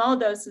it's small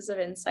doses of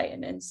insight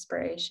and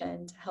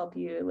inspiration to help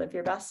you live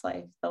your best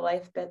life, the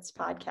Life Bits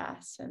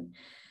podcast. And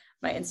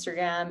my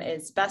Instagram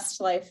is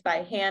Best Life by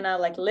Hanna,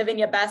 like living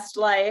your best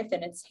life.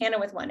 And it's Hanna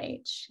with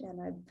 1H.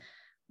 And I'd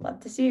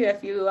love to see you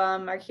if you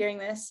are hearing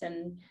this,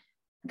 and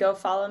go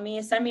follow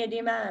me, send me a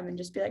DM and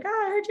just be like,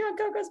 "I heard you on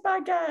Coco's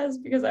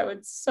podcast," because I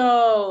would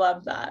so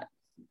love that.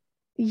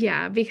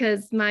 Yeah,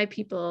 because my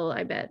people,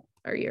 I bet,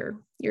 are your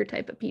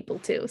type of people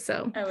too.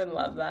 So I would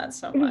love that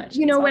so much.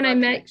 When I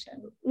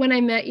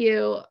met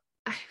you,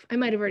 I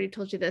might have already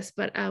told you this,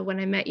 but when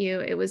I met you,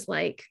 it was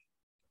like,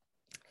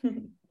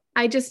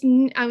 I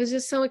was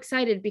just so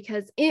excited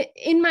because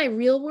in my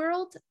real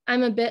world,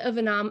 I'm a bit of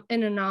an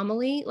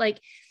anomaly. Like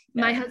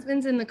my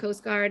husband's in the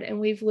Coast Guard and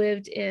we've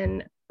lived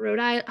in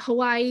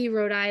Hawaii,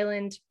 Rhode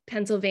Island,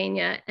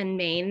 Pennsylvania, and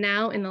Maine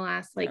now in the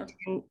last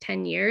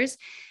 10 years.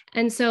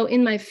 And so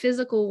in my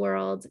physical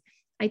world,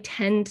 I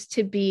tend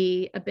to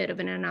be a bit of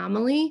an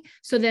anomaly.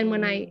 So then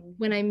when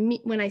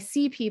I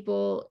see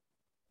people,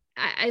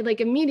 I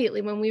like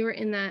immediately, when we were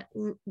in that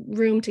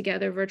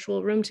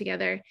virtual room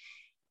together,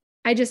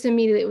 I just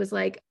immediately was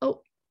like,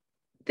 "Oh,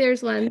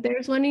 there's one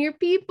of your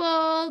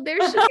people. There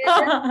she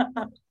is."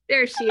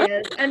 There she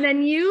is. And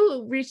then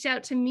you reached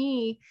out to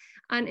me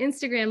on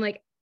Instagram,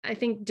 like I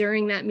think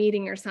during that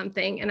meeting or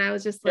something. And I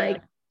was just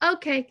like,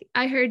 "Okay,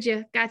 I heard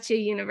you. Got you,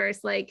 universe.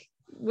 Like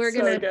we're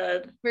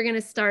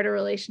gonna start a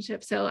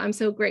relationship." So I'm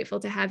so grateful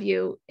to have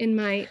you in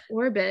my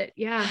orbit.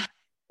 Yeah.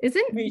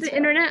 Isn't the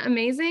internet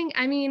amazing?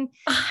 I mean,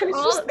 for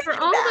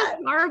all the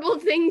horrible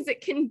things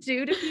it can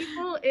do to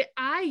people,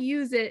 I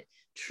use it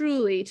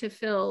truly to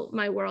fill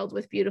my world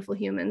with beautiful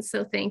humans.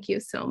 So thank you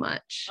so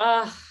much.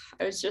 I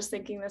was just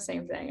thinking the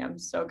same thing. I'm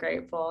so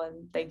grateful,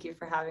 and thank you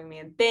for having me,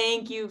 and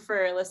thank you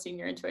for listening to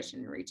your intuition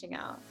and reaching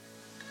out.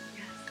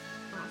 Yes.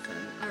 Awesome.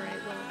 All right.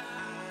 Well.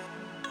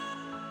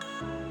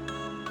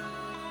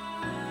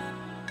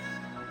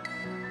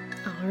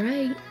 All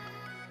right.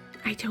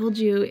 I told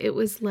you it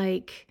was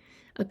like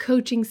a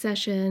coaching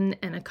session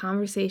and a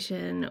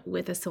conversation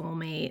with a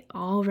soulmate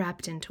all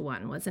wrapped into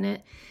one, wasn't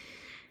it?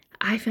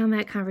 I found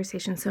that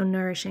conversation so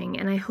nourishing,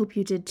 and I hope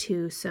you did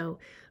too. So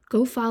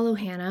go follow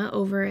Hanna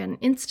over on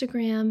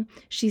Instagram.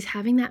 She's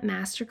having that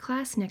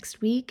masterclass next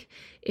week.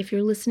 If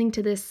you're listening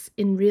to this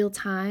in real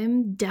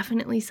time,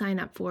 definitely sign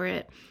up for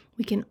it.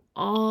 We can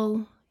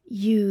all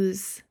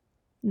use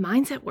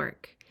mindset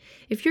work.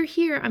 If you're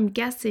here, I'm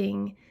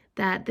guessing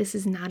that this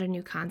is not a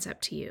new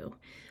concept to you.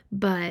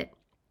 But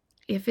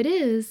if it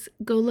is,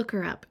 go look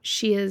her up.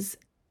 She is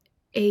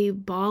a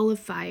ball of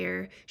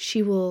fire.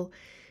 She will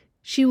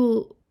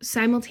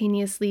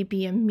simultaneously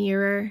be a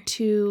mirror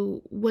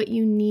to what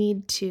you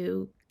need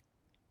to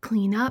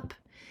clean up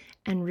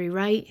and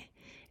rewrite,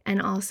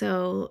 and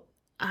also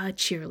a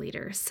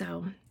cheerleader.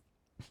 So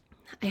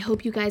I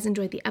hope you guys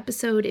enjoyed the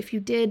episode. If you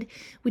did,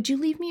 would you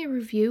leave me a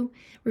review?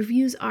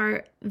 Reviews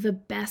are the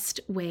best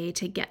way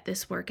to get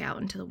this work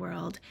out into the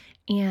world.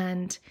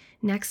 And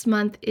next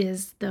month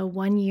is the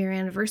 1-year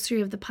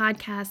anniversary of the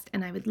podcast,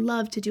 and I would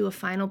love to do a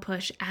final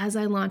push as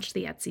I launch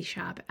the Etsy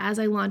shop, as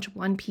I launch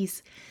one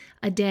piece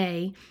a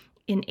day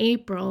in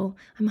April.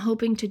 I'm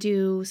hoping to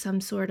do some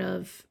sort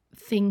of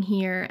thing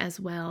here as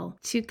well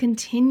to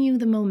continue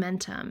the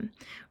momentum,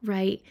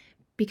 right?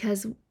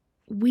 Because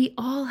we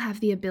all have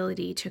the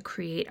ability to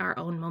create our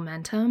own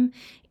momentum.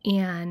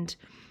 And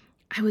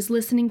I was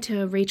listening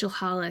to Rachel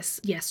Hollis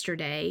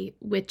yesterday,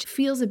 which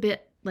feels a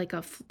bit like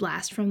a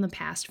blast from the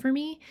past for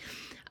me.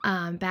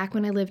 Back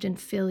when I lived in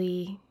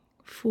Philly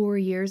 4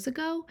 years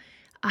ago,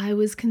 I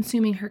was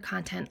consuming her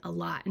content a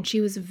lot, and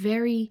she was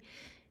very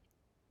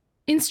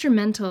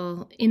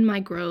instrumental in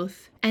my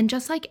growth. And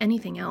just like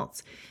anything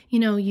else,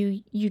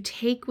 you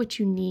take what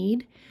you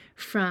need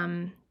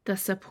from the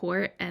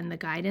support and the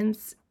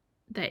guidance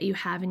that you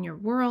have in your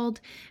world,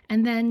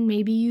 and then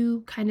maybe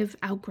you kind of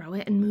outgrow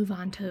it and move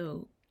on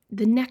to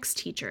the next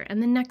teacher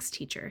and the next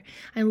teacher.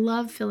 I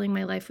love filling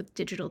my life with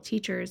digital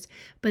teachers,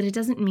 but it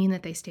doesn't mean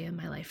that they stay in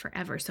my life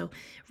forever. So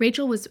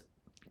Rachel was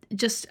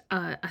just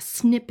a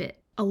snippet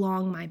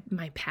along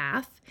my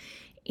path.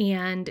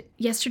 And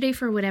yesterday,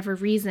 for whatever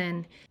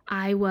reason,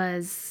 I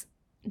was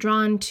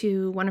drawn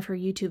to one of her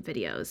YouTube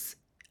videos.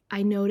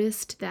 I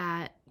noticed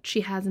that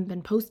she hasn't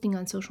been posting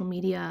on social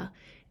media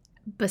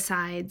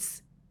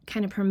besides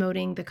kind of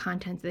promoting the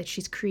content that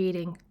she's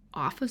creating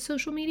off of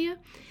social media.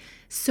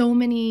 So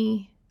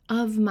many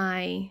of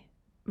my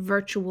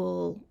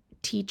virtual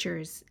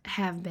teachers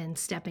have been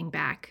stepping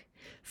back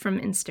from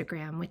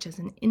Instagram, which is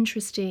an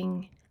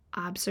interesting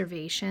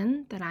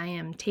observation that I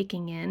am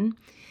taking in.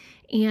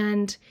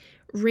 And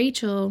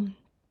Rachel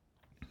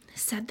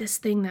said this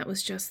thing that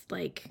was just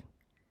like,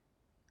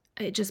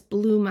 it just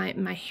blew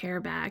my hair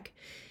back.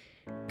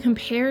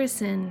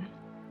 Comparison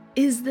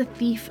is the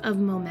thief of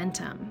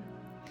momentum.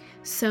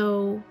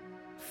 So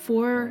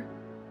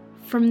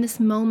from this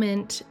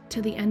moment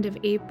to the end of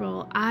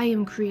April, I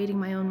am creating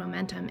my own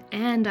momentum,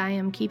 and I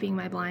am keeping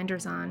my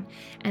blinders on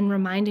and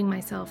reminding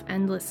myself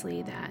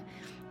endlessly that,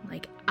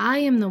 like, I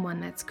am the one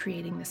that's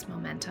creating this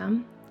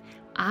momentum.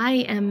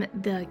 I am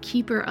the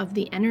keeper of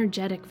the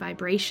energetic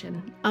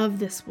vibration of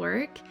this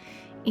work,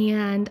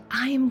 and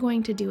I am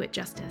going to do it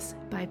justice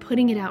by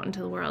putting it out into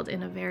the world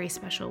in a very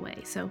special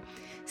way. So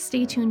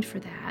stay tuned for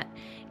that.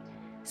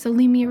 So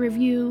leave me a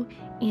review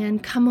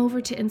and come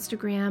over to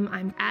Instagram.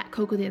 I'm at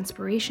Coco the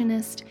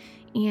Inspirationist,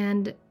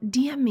 and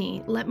DM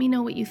me. Let me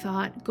know what you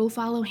thought. Go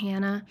follow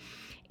Hanna,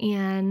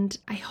 and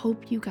I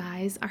hope you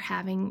guys are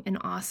having an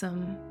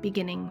awesome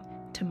beginning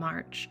to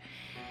March.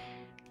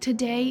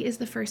 Today is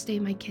the first day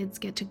my kids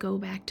get to go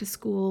back to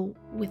school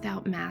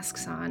without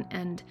masks on,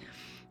 and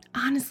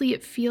honestly,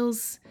 it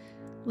feels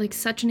like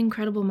such an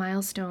incredible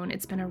milestone.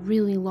 It's been a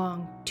really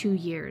long 2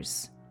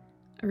 years,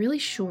 a really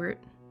short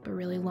but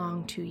really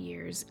long 2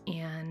 years,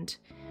 and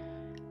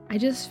I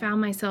just found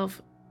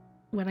myself,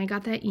 when I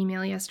got that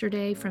email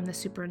yesterday from the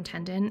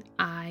superintendent,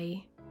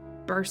 I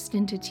burst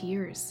into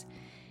tears.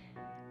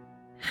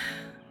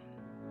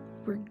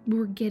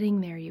 We're getting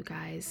there, you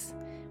guys.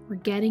 We're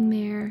getting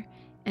there.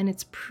 And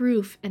it's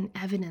proof and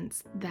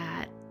evidence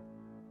that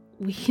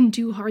we can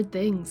do hard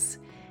things.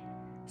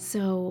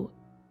 So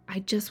I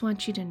just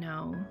want you to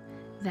know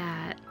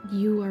that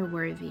you are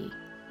worthy.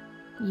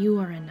 You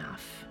are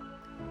enough.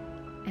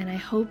 And I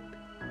hope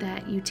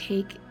that you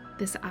take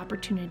this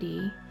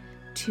opportunity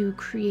to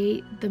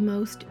create the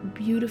most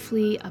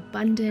beautifully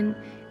abundant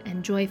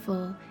and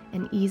joyful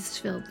and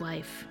ease-filled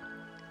life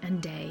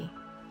and day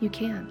you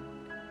can.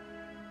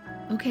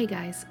 Okay,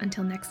 guys,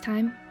 until next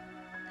time,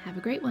 have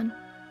a great one.